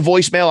leave me a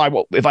voicemail. I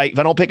will, if I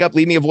don't pick up,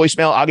 leave me a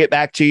voicemail. I'll get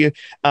back to you.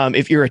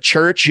 If you're a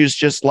church who's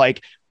just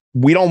like,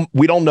 we don't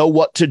know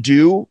what to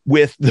do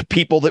with the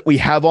people that we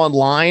have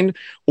online,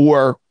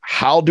 or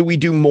how do we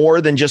do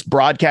more than just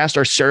broadcast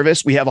our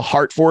service? We have a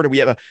heart for it, or we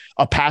have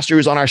a pastor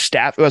who's on our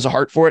staff who has a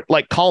heart for it.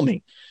 Like, call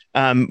me.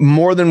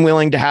 More than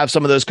willing to have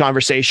some of those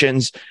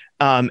conversations.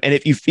 And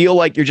if you feel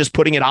like you're just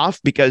putting it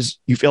off because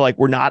you feel like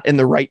we're not in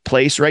the right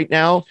place right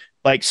now,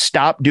 like,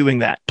 stop doing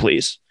that,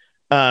 please.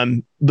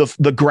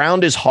 The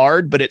ground is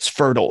hard, but it's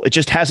fertile. It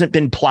just hasn't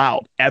been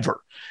plowed ever.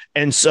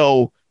 And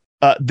so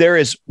there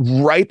is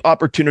ripe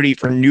opportunity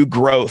for new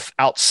growth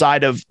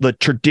outside of the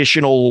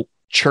traditional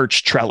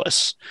church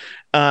trellis.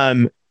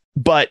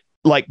 But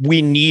like,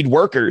 we need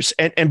workers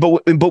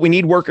but we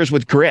need workers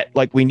with grit.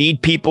 Like, we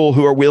need people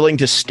who are willing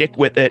to stick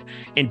with it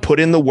and put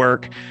in the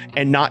work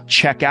and not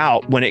check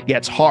out when it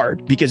gets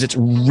hard, because it's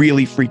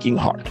really freaking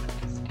hard.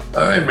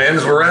 All right, man,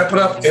 as we're wrapping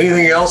up,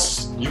 anything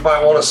else you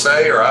might want to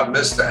say or I've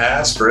missed to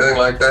ask or anything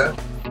like that?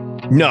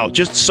 No,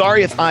 just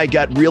sorry if I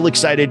got real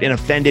excited and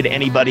offended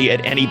anybody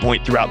at any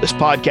point throughout this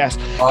podcast,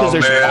 because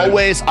there's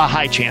always a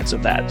high chance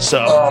of that.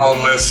 So,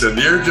 listen,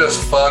 you're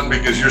just fun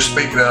because you're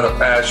speaking out of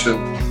passion,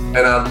 and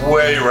I'd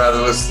way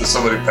rather listen to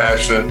somebody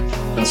passionate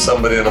than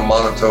somebody in a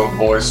monotone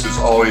voice who's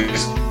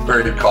always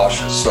very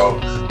cautious. So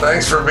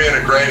thanks for being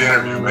a great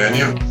interview, man.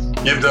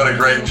 You've done a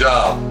great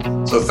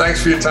job. So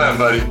thanks for your time,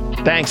 buddy.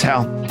 Thanks,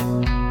 Hal.